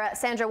Herrera.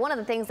 Sandra, one of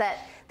the things that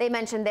they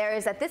mentioned there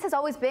is that this has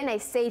always been a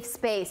safe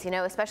space,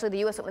 especially the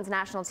U.S. women's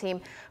national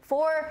team,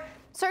 for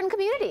certain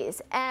communities.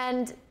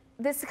 And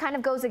this kind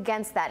of goes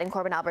against that in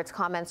Corbin Albert's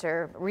comments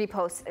or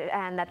reposts,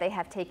 and that they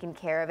have taken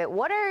care of it.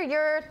 What are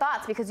your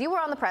thoughts? Because you were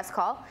on the press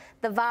call,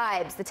 the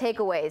vibes, the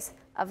takeaways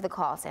of the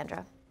call,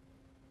 Sandra.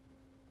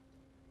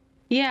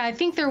 Yeah, I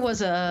think there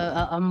was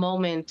a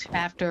moment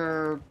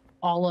after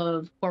all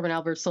of Corbin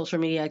Albert's social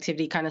media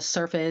activity kind of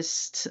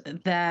surfaced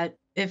that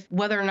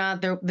whether or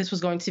not this was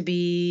going to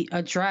be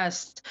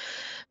addressed,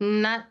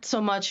 not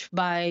so much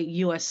by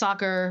U.S.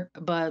 Soccer,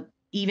 but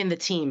even the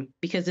team,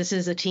 because this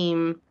is a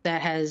team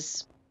that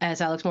has,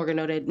 as Alex Morgan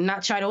noted,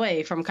 not shied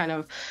away from kind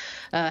of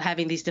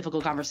having these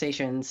difficult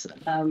conversations.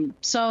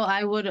 So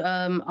I would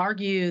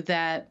argue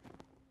that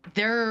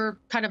they're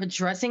kind of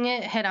addressing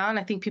it head on.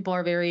 I think people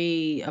are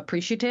very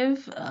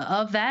appreciative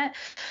of that.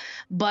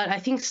 But I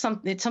think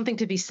it's something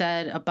to be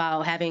said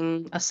about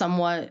having a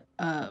somewhat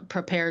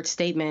prepared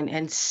statement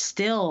and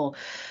still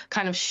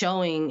kind of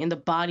showing in the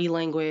body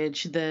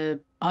language the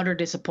utter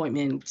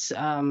disappointment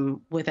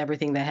with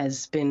everything that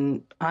has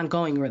been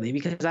ongoing, really,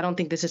 because I don't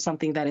think this is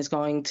something that is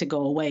going to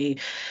go away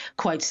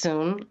quite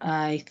soon.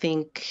 I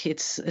think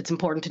it's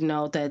important to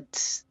note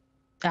that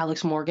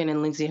Alex Morgan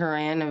and Lindsey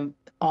Horan have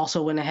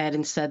also went ahead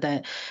and said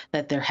that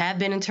there have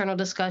been internal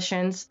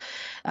discussions.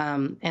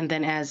 And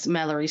then as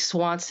Mallory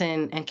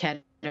Swanson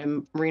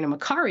and Marina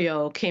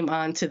Macario came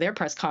on to their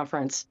press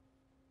conference,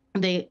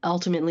 they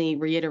ultimately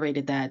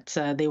reiterated that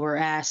they were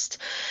asked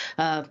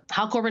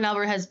how Corbin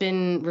Albert has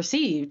been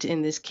received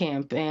in this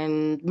camp.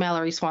 And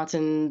Mallory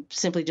Swanson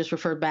simply just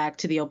referred back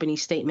to the opening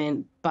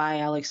statement by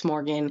Alex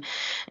Morgan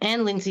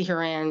and Lindsey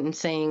Horan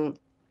saying,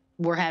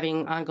 we're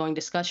having ongoing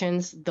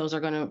discussions. Those are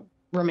going to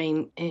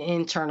remain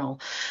internal.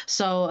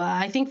 So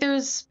I think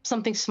there's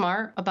something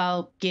smart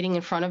about getting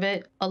in front of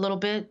it a little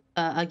bit,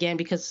 again,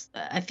 because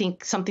I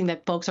think something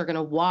that folks are going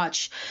to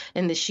watch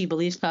in the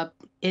SheBelieves Cup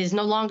is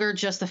no longer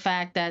just the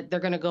fact that they're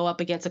going to go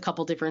up against a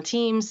couple different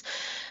teams.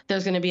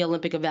 There's going to be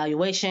Olympic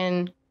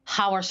evaluation.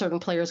 How are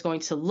certain players going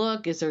to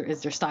look? Is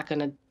their stock going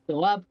to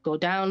go up, go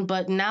down?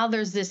 But now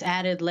there's this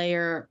added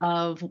layer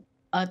of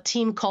a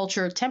team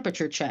culture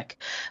temperature check,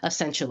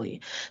 essentially.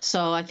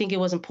 So I think it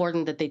was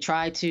important that they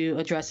try to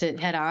address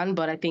it head on,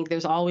 but I think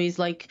there's always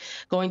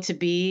going to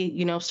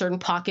be, certain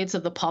pockets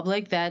of the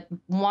public that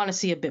want to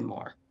see a bit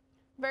more.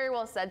 Very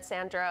well said,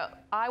 Sandra.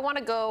 I want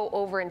to go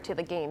over into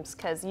the games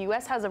because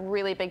U.S. has a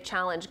really big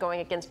challenge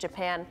going against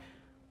Japan.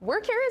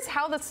 We're curious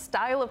how the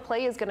style of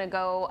play is going to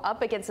go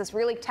up against this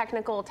really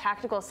technical,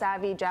 tactical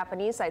savvy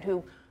Japanese side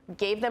who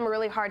gave them a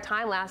really hard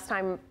time last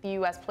time the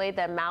U.S. played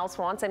them. Mal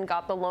Swanson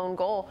got the lone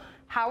goal.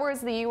 How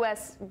is the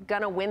U.S.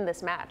 going to win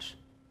this match?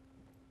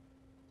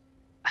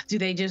 Do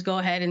they just go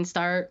ahead and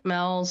start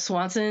Mel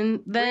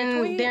Swanson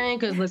then, Darian?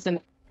 Because listen,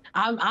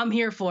 I'm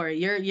here for it.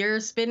 You're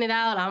spitting it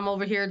out. I'm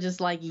over here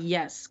just like,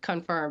 yes,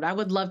 confirmed. I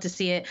would love to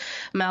see it.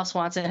 Mal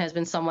Swanson has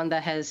been someone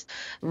that has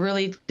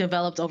really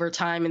developed over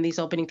time in these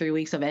opening 3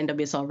 weeks of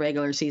NWSL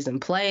regular season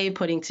play,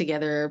 putting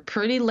together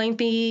pretty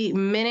lengthy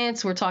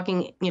minutes. We're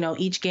talking,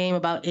 each game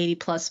about 80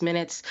 plus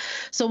minutes.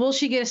 So will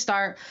she get a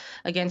start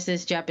against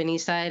this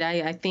Japanese side?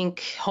 I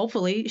think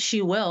hopefully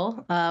she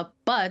will.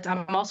 But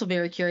I'm also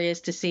very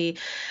curious to see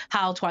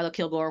how Twyla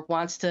Kilgore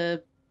wants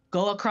to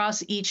go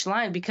across each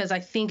line, because I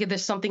think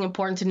there's something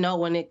important to know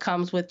when it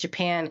comes with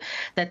Japan,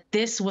 that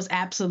this was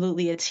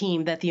absolutely a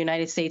team that the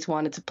United States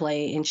wanted to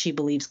play in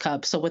SheBelieves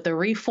Cup. So with the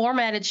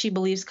reformatted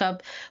SheBelieves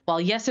Cup,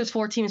 while yes, there's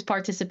 4 teams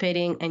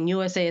participating and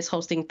USA is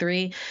hosting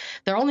 3,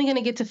 they're only going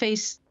to get to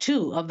face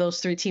 2 of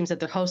those 3 teams that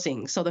they're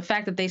hosting. So the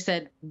fact that they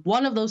said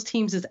one of those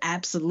teams is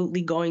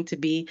absolutely going to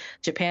be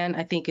Japan,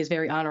 I think is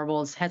very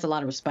honorable. It has a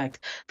lot of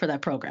respect for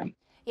that program.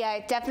 Yeah,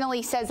 it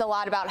definitely says a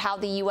lot about how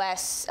the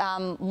U.S.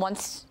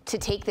 Wants to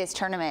take this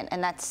tournament,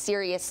 and that's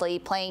seriously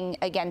playing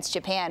against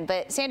Japan.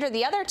 But Sandra,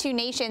 the other 2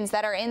 nations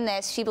that are in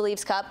this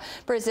SheBelieves Cup,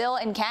 Brazil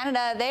and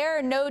Canada,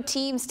 they're no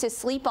teams to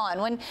sleep on.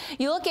 When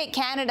you look at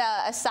Canada,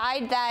 a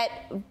side that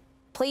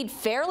played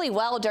fairly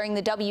well during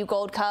the W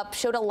Gold Cup,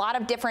 showed a lot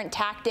of different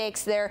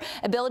tactics, their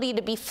ability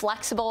to be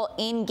flexible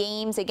in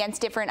games against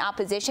different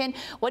opposition.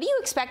 What do you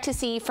expect to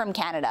see from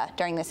Canada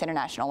during this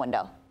international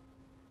window?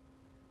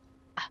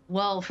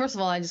 Well, first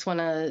of all, I just want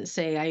to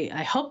say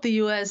I hope the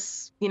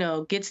U.S.,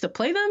 gets to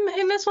play them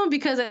in this one,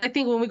 because I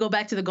think when we go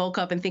back to the Gold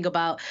Cup and think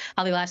about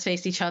how they last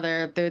faced each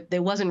other,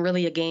 there wasn't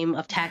really a game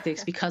of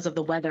tactics because of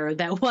the weather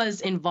that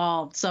was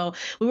involved. So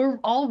we were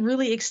all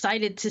really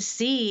excited to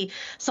see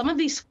some of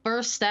these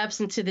first steps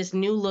into this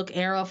new look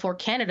era for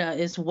Canada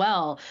as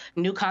well.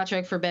 New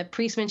contract for Bev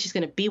Priestman. She's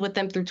going to be with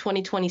them through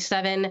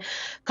 2027. A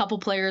couple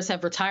players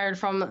have retired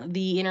from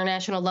the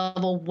international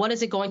level. What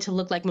is it going to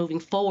look like moving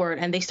forward?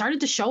 And they started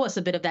to show us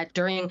a bit of that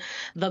during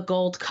the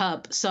Gold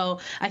Cup. So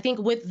I think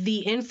with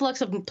the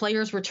influx of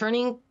players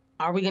returning,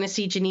 are we going to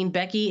see Janine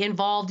Becky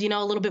involved,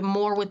 a little bit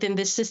more within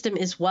this system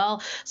as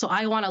well? So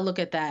I want to look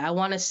at that. I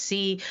want to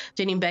see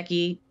Janine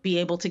Becky be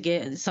able to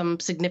get some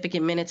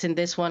significant minutes in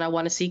this one. I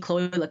want to see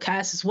Chloe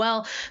Lacasse as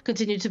well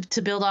continue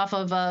to build off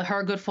of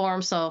her good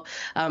form. So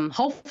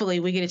hopefully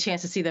we get a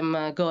chance to see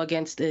them go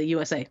against the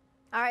USA.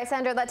 All right,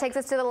 Sandra, that takes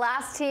us to the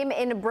last team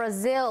in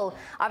Brazil.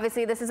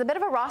 Obviously, this is a bit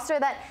of a roster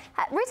that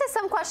raises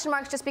some question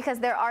marks just because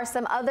there are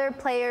some other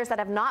players that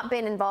have not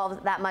been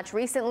involved that much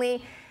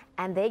recently,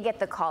 and they get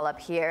the call up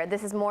here.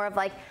 This is more of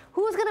like,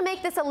 who's going to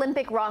make this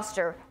Olympic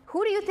roster?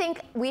 Who do you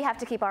think we have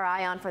to keep our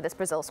eye on for this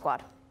Brazil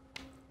squad?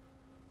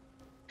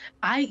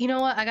 You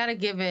know what? I got to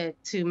give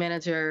it to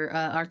manager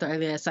Arthur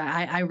Elias.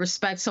 I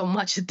respect so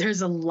much that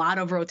there's a lot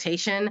of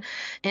rotation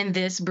in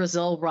this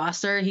Brazil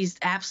roster. He's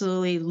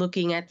absolutely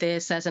looking at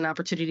this as an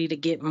opportunity to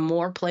get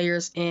more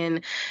players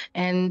in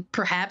and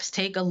perhaps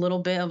take a little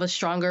bit of a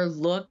stronger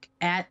look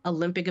at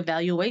Olympic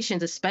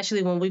evaluations,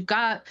 especially when we've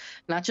got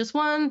not just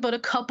one, but a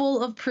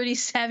couple of pretty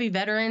savvy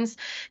veterans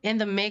in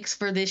the mix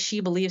for this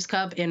SheBelieves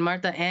Cup in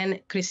Marta and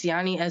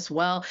Cristiane as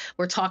well.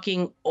 We're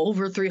talking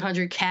over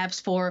 300 caps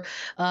for,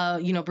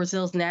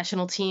 Brazil's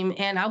national team.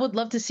 And I would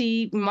love to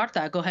see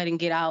Marta go ahead and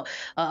get out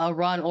a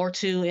run or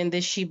two in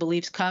this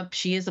SheBelieves Cup.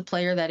 She is a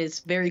player that is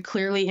very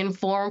clearly in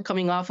form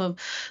coming off of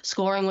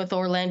scoring with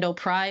Orlando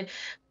Pride.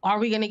 Are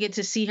we going to get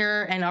to see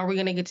her, and are we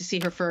going to get to see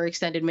her for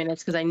extended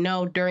minutes? Because I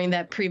know during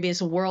that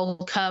previous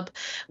World Cup,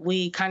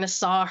 we kind of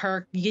saw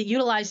her get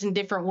utilized in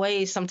different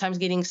ways, sometimes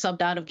getting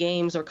subbed out of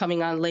games or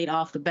coming on late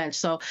off the bench.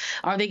 So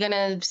are they going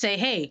to say,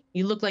 hey,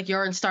 you look like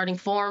you're in starting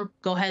form,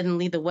 go ahead and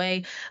lead the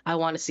way? I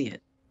want to see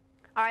it.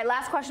 All right,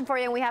 last question for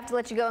you, and we have to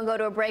let you go and go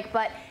to a break.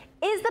 But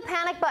is the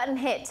panic button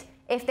hit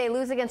if they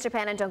lose against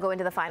Japan and don't go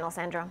into the final,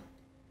 Sandra?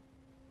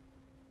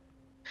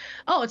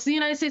 Oh, it's the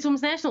United States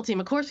women's national team.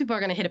 Of course people are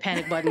going to hit a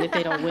panic button if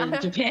they don't win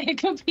Japan and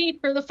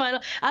compete for the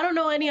final. I don't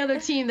know any other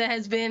team that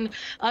has been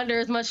under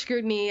as much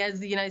scrutiny as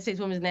the United States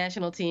women's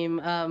national team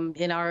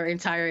in our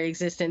entire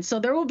existence. So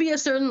there will be a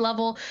certain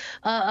level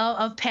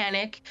of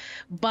panic,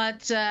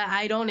 but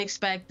I don't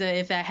expect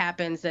if that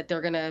happens that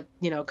they're going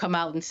to, come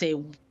out and say,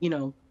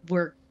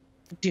 we're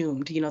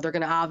doomed. They're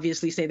going to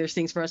obviously say there's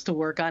things for us to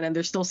work on, and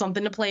there's still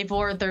something to play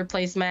for, a third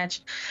place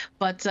match.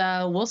 But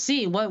we'll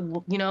see what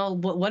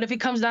if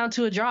it comes down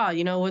to a draw?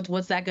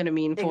 What's that going to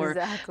mean for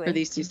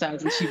these two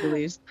sides in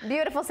SheBelieves?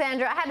 Beautiful,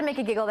 Sandra. I had to make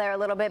a giggle there a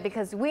little bit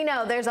because we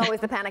know there's always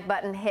the panic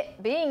button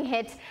being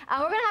hit. We're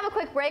going to have a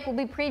quick break. We'll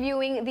be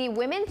previewing the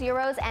Women's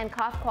Euros and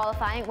COF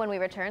qualifying when we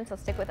return, so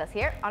stick with us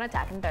here on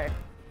Attack in Third.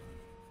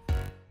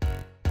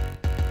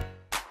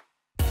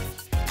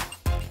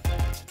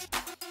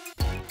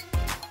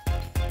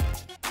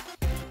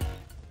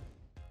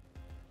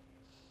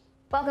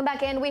 Welcome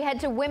back in. We head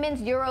to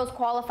Women's Euros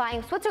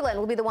qualifying. Switzerland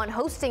will be the one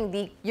hosting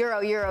the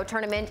Euro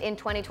tournament in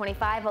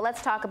 2025. But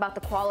let's talk about the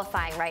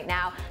qualifying right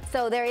now.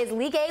 So there is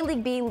League A,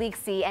 League B, League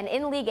C. And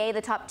in League A, the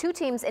top two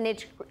teams in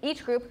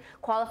each group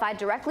qualify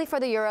directly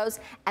for the Euros.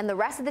 And the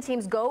rest of the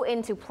teams go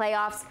into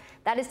playoffs.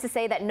 That is to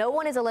say that no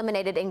one is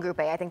eliminated in Group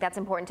A. I think that's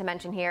important to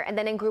mention here. And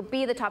then in Group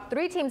B, the top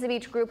three teams of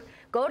each group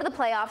go to the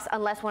playoffs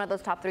unless one of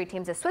those top three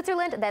teams is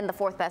Switzerland. Then the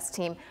fourth best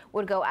team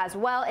would go as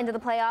well into the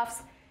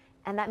playoffs.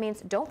 And that means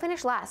don't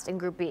finish last in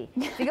Group B.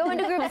 If you go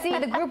into Group C,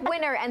 the group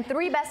winner and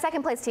three best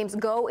second place teams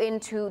go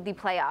into the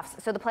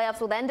playoffs. So the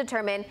playoffs will then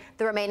determine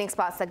the remaining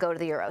spots that go to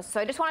the Euros.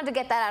 So I just wanted to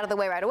get that out of the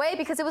way right away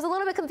because it was a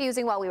little bit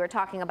confusing while we were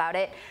talking about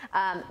it.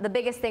 The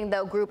biggest thing,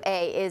 though, Group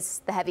A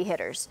is the heavy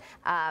hitters.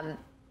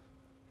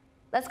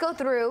 Let's go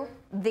through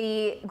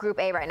the Group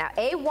A right now.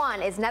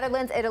 A1 is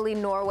Netherlands, Italy,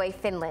 Norway,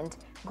 Finland.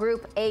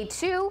 Group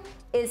A2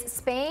 is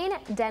Spain,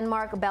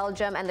 Denmark,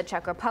 Belgium, and the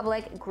Czech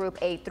Republic. Group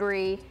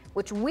A3,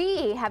 which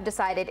we have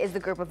decided is the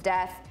group of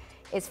death,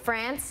 is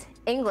France,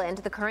 England,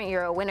 the current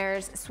Euro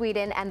winners,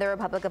 Sweden, and the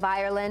Republic of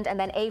Ireland. And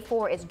then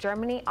A4 is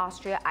Germany,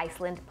 Austria,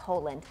 Iceland,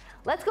 Poland.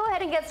 Let's go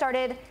ahead and get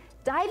started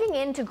diving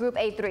into Group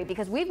A3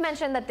 because we've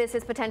mentioned that this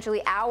is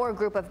potentially our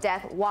group of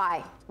death.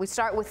 Why? We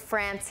start with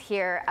France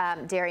here,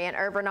 Darian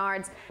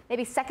Bernard's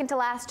maybe second to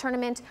last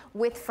tournament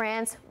with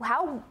France.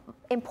 How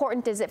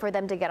important is it for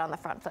them to get on the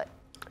front foot?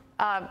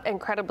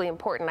 Incredibly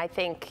important. I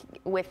think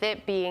with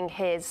it being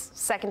his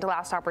second to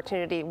last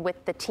opportunity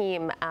with the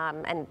team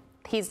and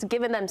he's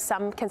given them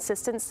some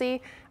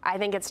consistency, I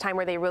think it's time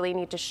where they really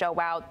need to show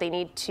out. They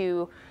need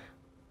to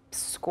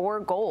score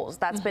goals.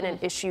 That's been an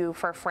issue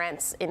for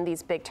France in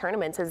these big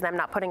tournaments, is them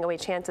not putting away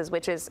chances,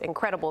 which is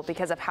incredible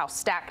because of how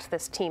stacked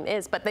this team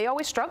is. But they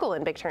always struggle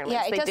in big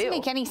tournaments. Yeah, it doesn't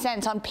make any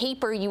sense. On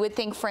paper, you would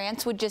think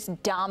France would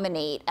just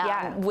dominate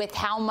with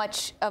how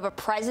much of a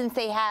presence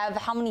they have,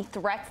 how many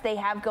threats they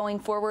have going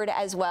forward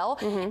as well.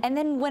 And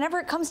then whenever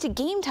it comes to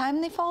game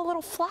time, they fall a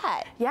little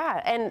flat.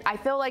 Yeah, and I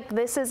feel like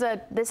this is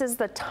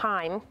the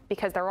time,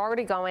 because they're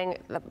already going.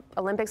 The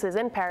Olympics is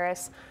in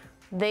Paris.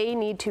 They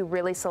need to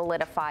really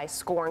solidify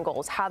scoring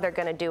goals, how they're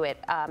going to do it,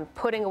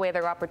 putting away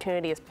their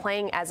opportunities,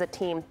 playing as a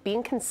team,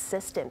 being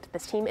consistent.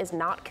 This team is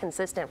not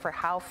consistent for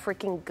how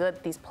freaking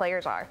good these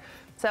players are.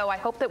 So I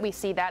hope that we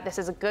see that. This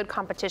is a good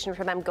competition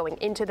for them going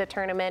into the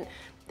tournament.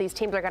 These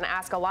teams are going to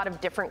ask a lot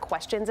of different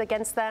questions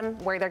against them,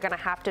 where they're going to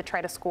have to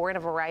try to score in a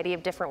variety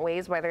of different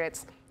ways, whether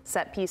it's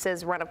set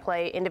pieces, run of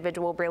play,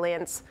 individual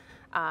brilliance.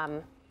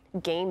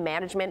 Game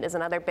management is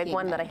another big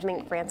one that I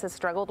think France has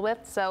struggled with.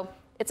 So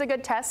it's a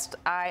good test.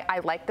 I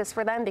like this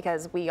for them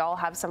because we all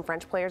have some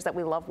French players that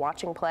we love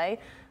watching play,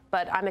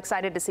 but I'm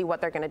excited to see what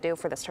they're going to do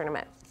for this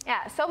tournament.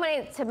 Yeah, so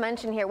many to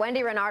mention here.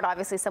 Wendy Renard,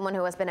 obviously someone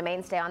who has been a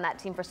mainstay on that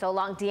team for so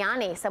long.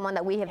 Diani, someone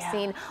that we have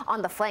seen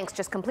on the flanks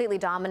just completely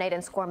dominate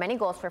and score many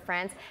goals for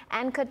France.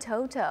 And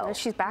Katoto.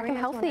 She's back and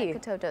healthy.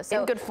 Katoto. So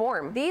in good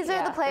form. These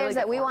are the players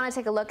that we want to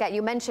take a look at.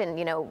 You mentioned,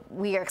 you know,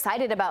 we are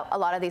excited about a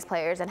lot of these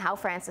players and how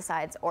France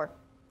decides, or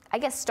I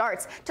guess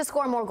starts to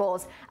score more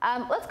goals.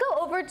 Let's go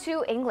over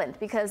to England,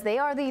 because they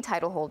are the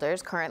title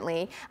holders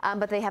currently,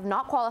 but they have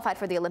not qualified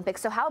for the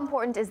Olympics. So how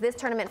important is this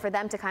tournament for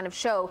them to kind of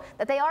show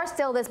that they are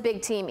still this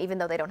big team, even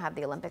though they don't have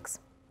the Olympics?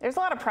 There's a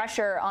lot of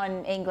pressure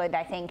on England,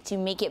 I think, to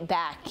make it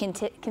back,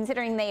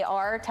 considering they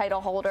are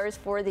title holders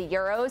for the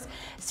Euros.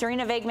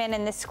 Serena Wigman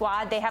and this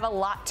squad, they have a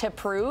lot to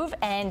prove,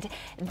 and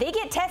they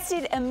get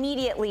tested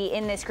immediately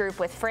in this group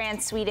with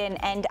France, Sweden,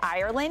 and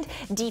Ireland.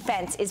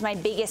 Defense is my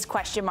biggest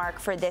question mark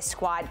for this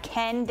squad.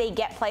 Can they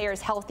get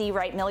players healthy,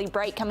 right? Millie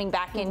Bright coming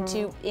back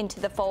into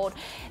the fold.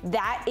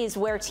 That is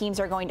where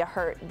teams are going to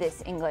hurt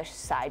this English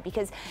side,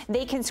 because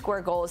they can score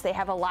goals. They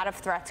have a lot of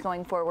threats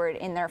going forward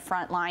in their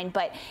front line,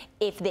 but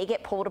if they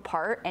get pulled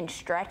apart and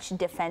stretch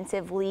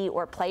defensively,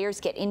 or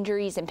players get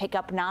injuries and pick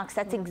up knocks,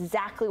 that's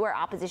exactly where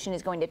opposition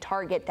is going to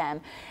target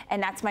them.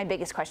 And that's my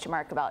biggest question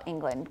mark about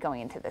England going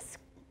into this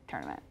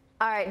tournament.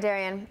 All right,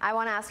 Darian, I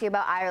want to ask you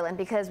about Ireland,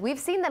 because we've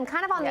seen them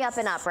kind of on the up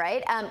and up,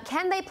 right?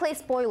 Can they play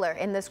spoiler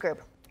in this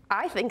group?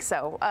 I think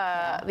so.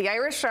 The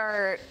Irish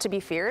are to be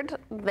feared.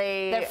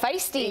 They're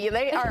feisty.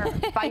 They are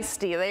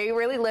feisty. They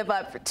really live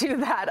up to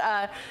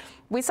that.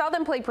 We saw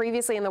them play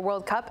previously in the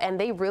World Cup, and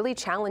they really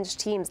challenge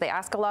teams. They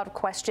ask a lot of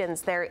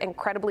questions. They're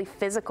incredibly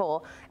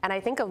physical, and I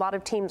think a lot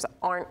of teams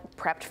aren't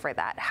prepped for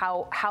that,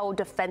 how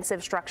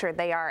defensive structured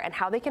they are and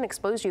how they can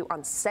expose you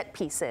on set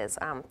pieces.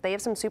 They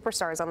have some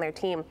superstars on their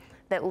team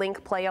that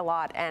link play a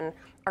lot and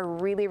are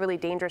really, really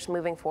dangerous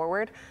moving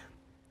forward.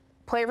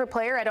 Player for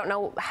player, I don't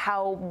know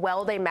how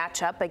well they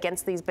match up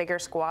against these bigger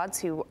squads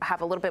who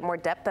have a little bit more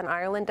depth than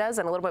Ireland does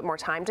and a little bit more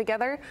time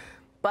together,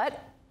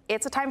 but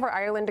it's a time for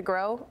Ireland to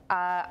grow.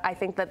 I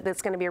think that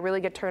it's going to be a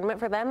really good tournament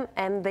for them,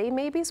 and they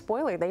may be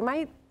spoiler. They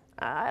might,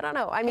 I don't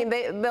know. I mean,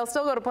 they'll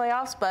still go to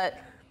playoffs, but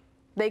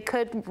they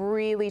could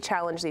really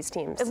challenge these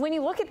teams. When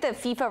you look at the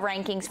FIFA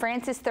rankings,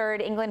 France is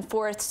 3rd, England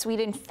 4th,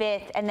 Sweden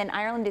 5th, and then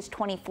Ireland is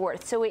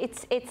 24th. So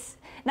it's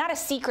not a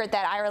secret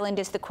that Ireland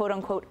is the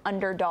quote-unquote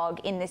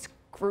underdog in this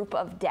group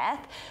of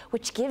death,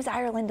 which gives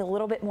Ireland a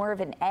little bit more of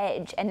an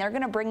edge, and they're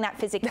going to bring that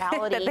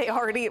physicality that they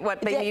already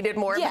needed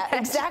more. Yeah, of an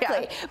edge.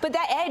 exactly. Yeah. But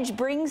that edge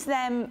brings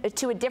them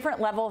to a different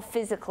level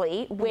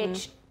physically,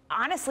 which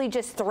honestly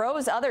just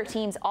throws other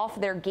teams off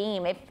their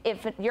game.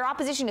 If your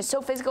opposition is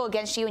so physical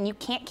against you and you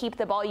can't keep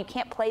the ball, you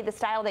can't play the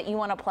style that you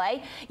want to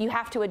play, you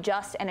have to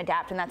adjust and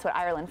adapt, and that's what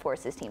Ireland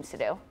forces teams to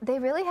do. They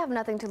really have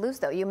nothing to lose,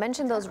 though. You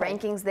mentioned those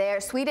rankings there.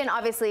 Sweden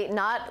obviously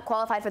not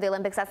qualified for the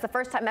Olympics. That's the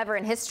first time ever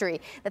in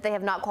history that they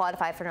have not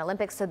qualified for an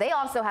Olympics, so they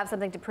also have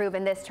something to prove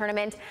in this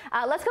tournament.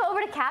 Let's go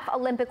over to CAF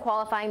Olympic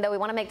qualifying, though. We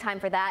want to make time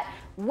for that.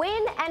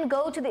 Win and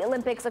go to the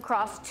Olympics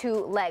across 2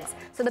 legs.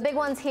 So the big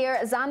ones here,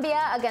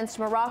 Zambia against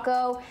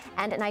Morocco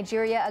and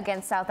Nigeria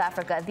against South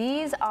Africa.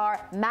 These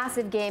are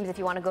massive games if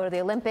you want to go to the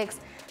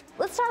Olympics.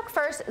 Let's talk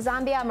first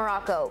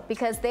Zambia-Morocco,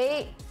 because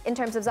they, in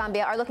terms of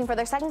Zambia, are looking for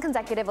their 2nd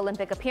consecutive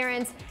Olympic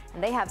appearance,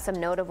 and they have some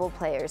notable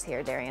players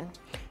here, Darian.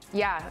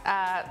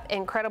 Yeah,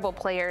 incredible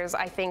players.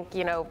 I think,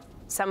 you know,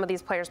 some of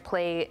these players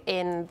play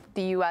in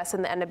the U.S.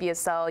 and the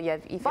NWSL. You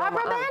have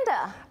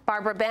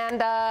Barbara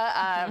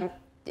Banda.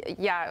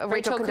 Yeah,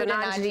 Rachel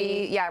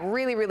Kudunanji. Yeah,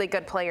 really, really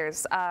good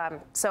players.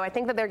 So I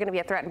think that they're going to be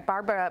a threat. And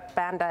Barbara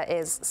Banda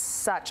is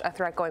such a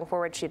threat going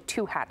forward. She had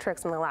 2 hat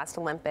tricks in the last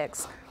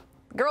Olympics.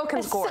 Girl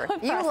can score. So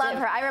you love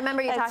her. I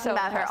remember you talking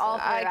about her all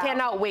throughout. I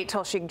cannot wait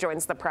till she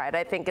joins the Pride.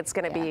 I think it's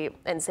going to be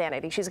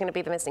insanity. She's going to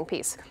be the missing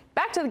piece.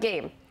 Back to the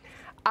game.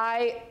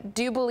 I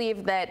do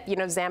believe that, you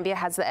know, Zambia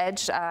has the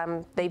edge.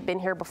 They've been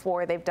here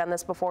before. They've done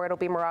this before. It'll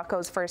be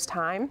Morocco's first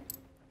time.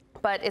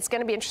 But it's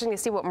going to be interesting to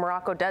see what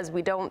Morocco does.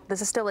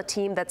 This is still a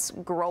team that's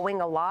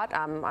growing a lot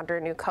under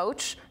a new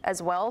coach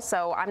as well.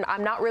 So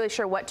I'm not really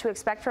sure what to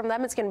expect from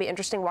them. It's going to be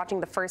interesting watching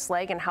the first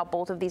leg and how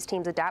both of these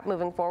teams adapt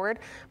moving forward.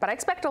 But I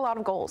expect a lot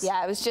of goals. Yeah,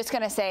 I was just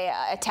going to say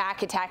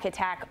attack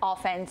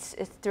offense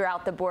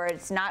throughout the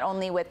boards, not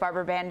only with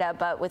Barbara Banda,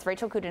 but with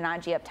Rachel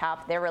Kudanagi up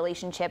top. Their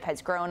relationship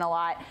has grown a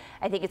lot.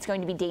 I think it's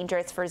going to be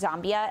dangerous for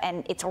Zambia,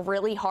 and it's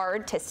really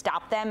hard to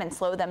stop them and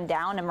slow them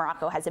down, and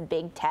Morocco has a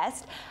big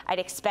test. I'd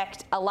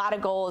expect a lot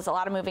of goals, a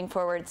lot of moving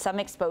forward, some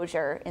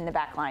exposure in the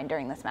back line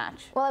during this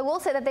match. Well, I will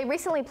say that they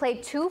recently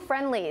played 2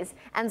 friendlies,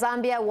 and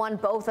Zambia won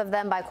both of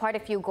them by quite a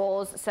few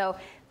goals. So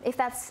if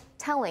that's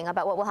telling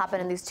about what will happen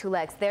in these 2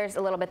 legs, there's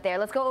a little bit there.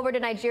 Let's go over to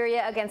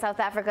Nigeria against South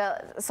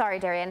Africa. Sorry,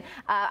 Darian.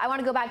 I want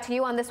to go back to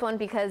you on this one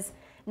because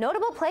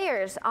notable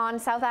players on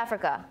South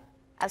Africa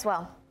as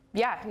well.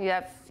 Yeah, you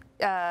have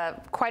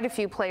quite a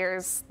few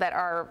players that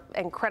are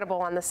incredible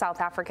on the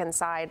South African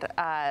side.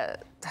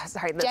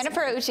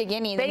 Jennifer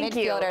Ushigini, the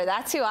midfielder.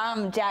 That's who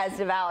I'm jazzed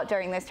about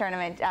during this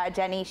tournament,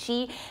 Jenny.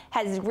 She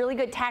has really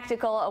good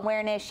tactical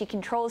awareness. She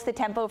controls the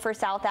tempo for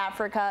South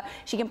Africa.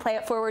 She can play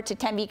it forward to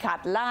Tembi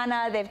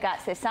Katlana. They've got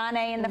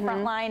Sisane in the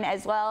front line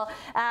as well.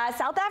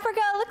 South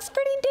Africa looks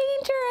pretty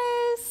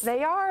dangerous.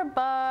 They are,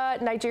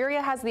 but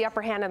Nigeria has the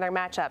upper hand in their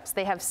matchups.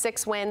 They have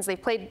 6 wins.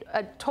 They've played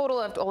a total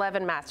of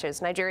 11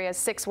 matches. Nigeria has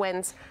 6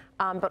 wins.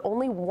 But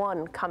only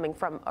 1 coming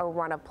from a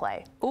run of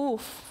play.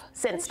 Oof.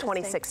 Since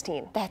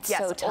 2016. That's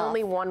so tough.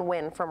 Only 1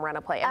 win from run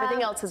of play.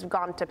 Everything else has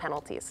gone to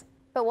penalties.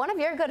 But one of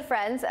your good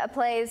friends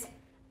plays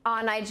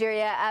on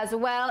Nigeria as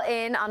well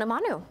in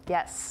Anumanu.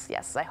 Yes.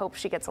 I hope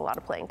she gets a lot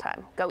of playing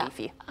time. Go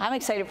Ify. I'm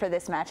excited for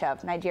this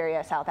matchup,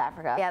 Nigeria, South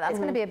Africa. Yeah, that's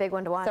going to be a big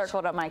one to watch.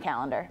 Circled up my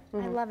calendar.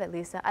 I love it,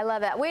 Lisa. I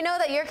love it. We know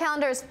that your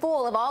calendar is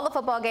full of all the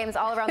football games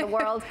all around the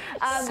world.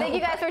 Thank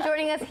you guys for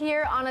joining us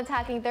here on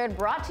Attacking Third,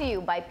 brought to you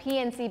by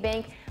PNC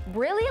Bank.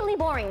 Brilliantly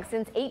boring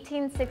since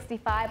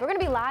 1865. We're going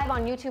to be live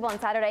on YouTube on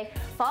Saturday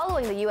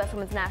following the U.S.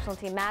 Women's National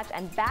Team match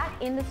and back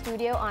in the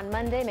studio on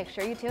Monday. Make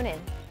sure you tune in.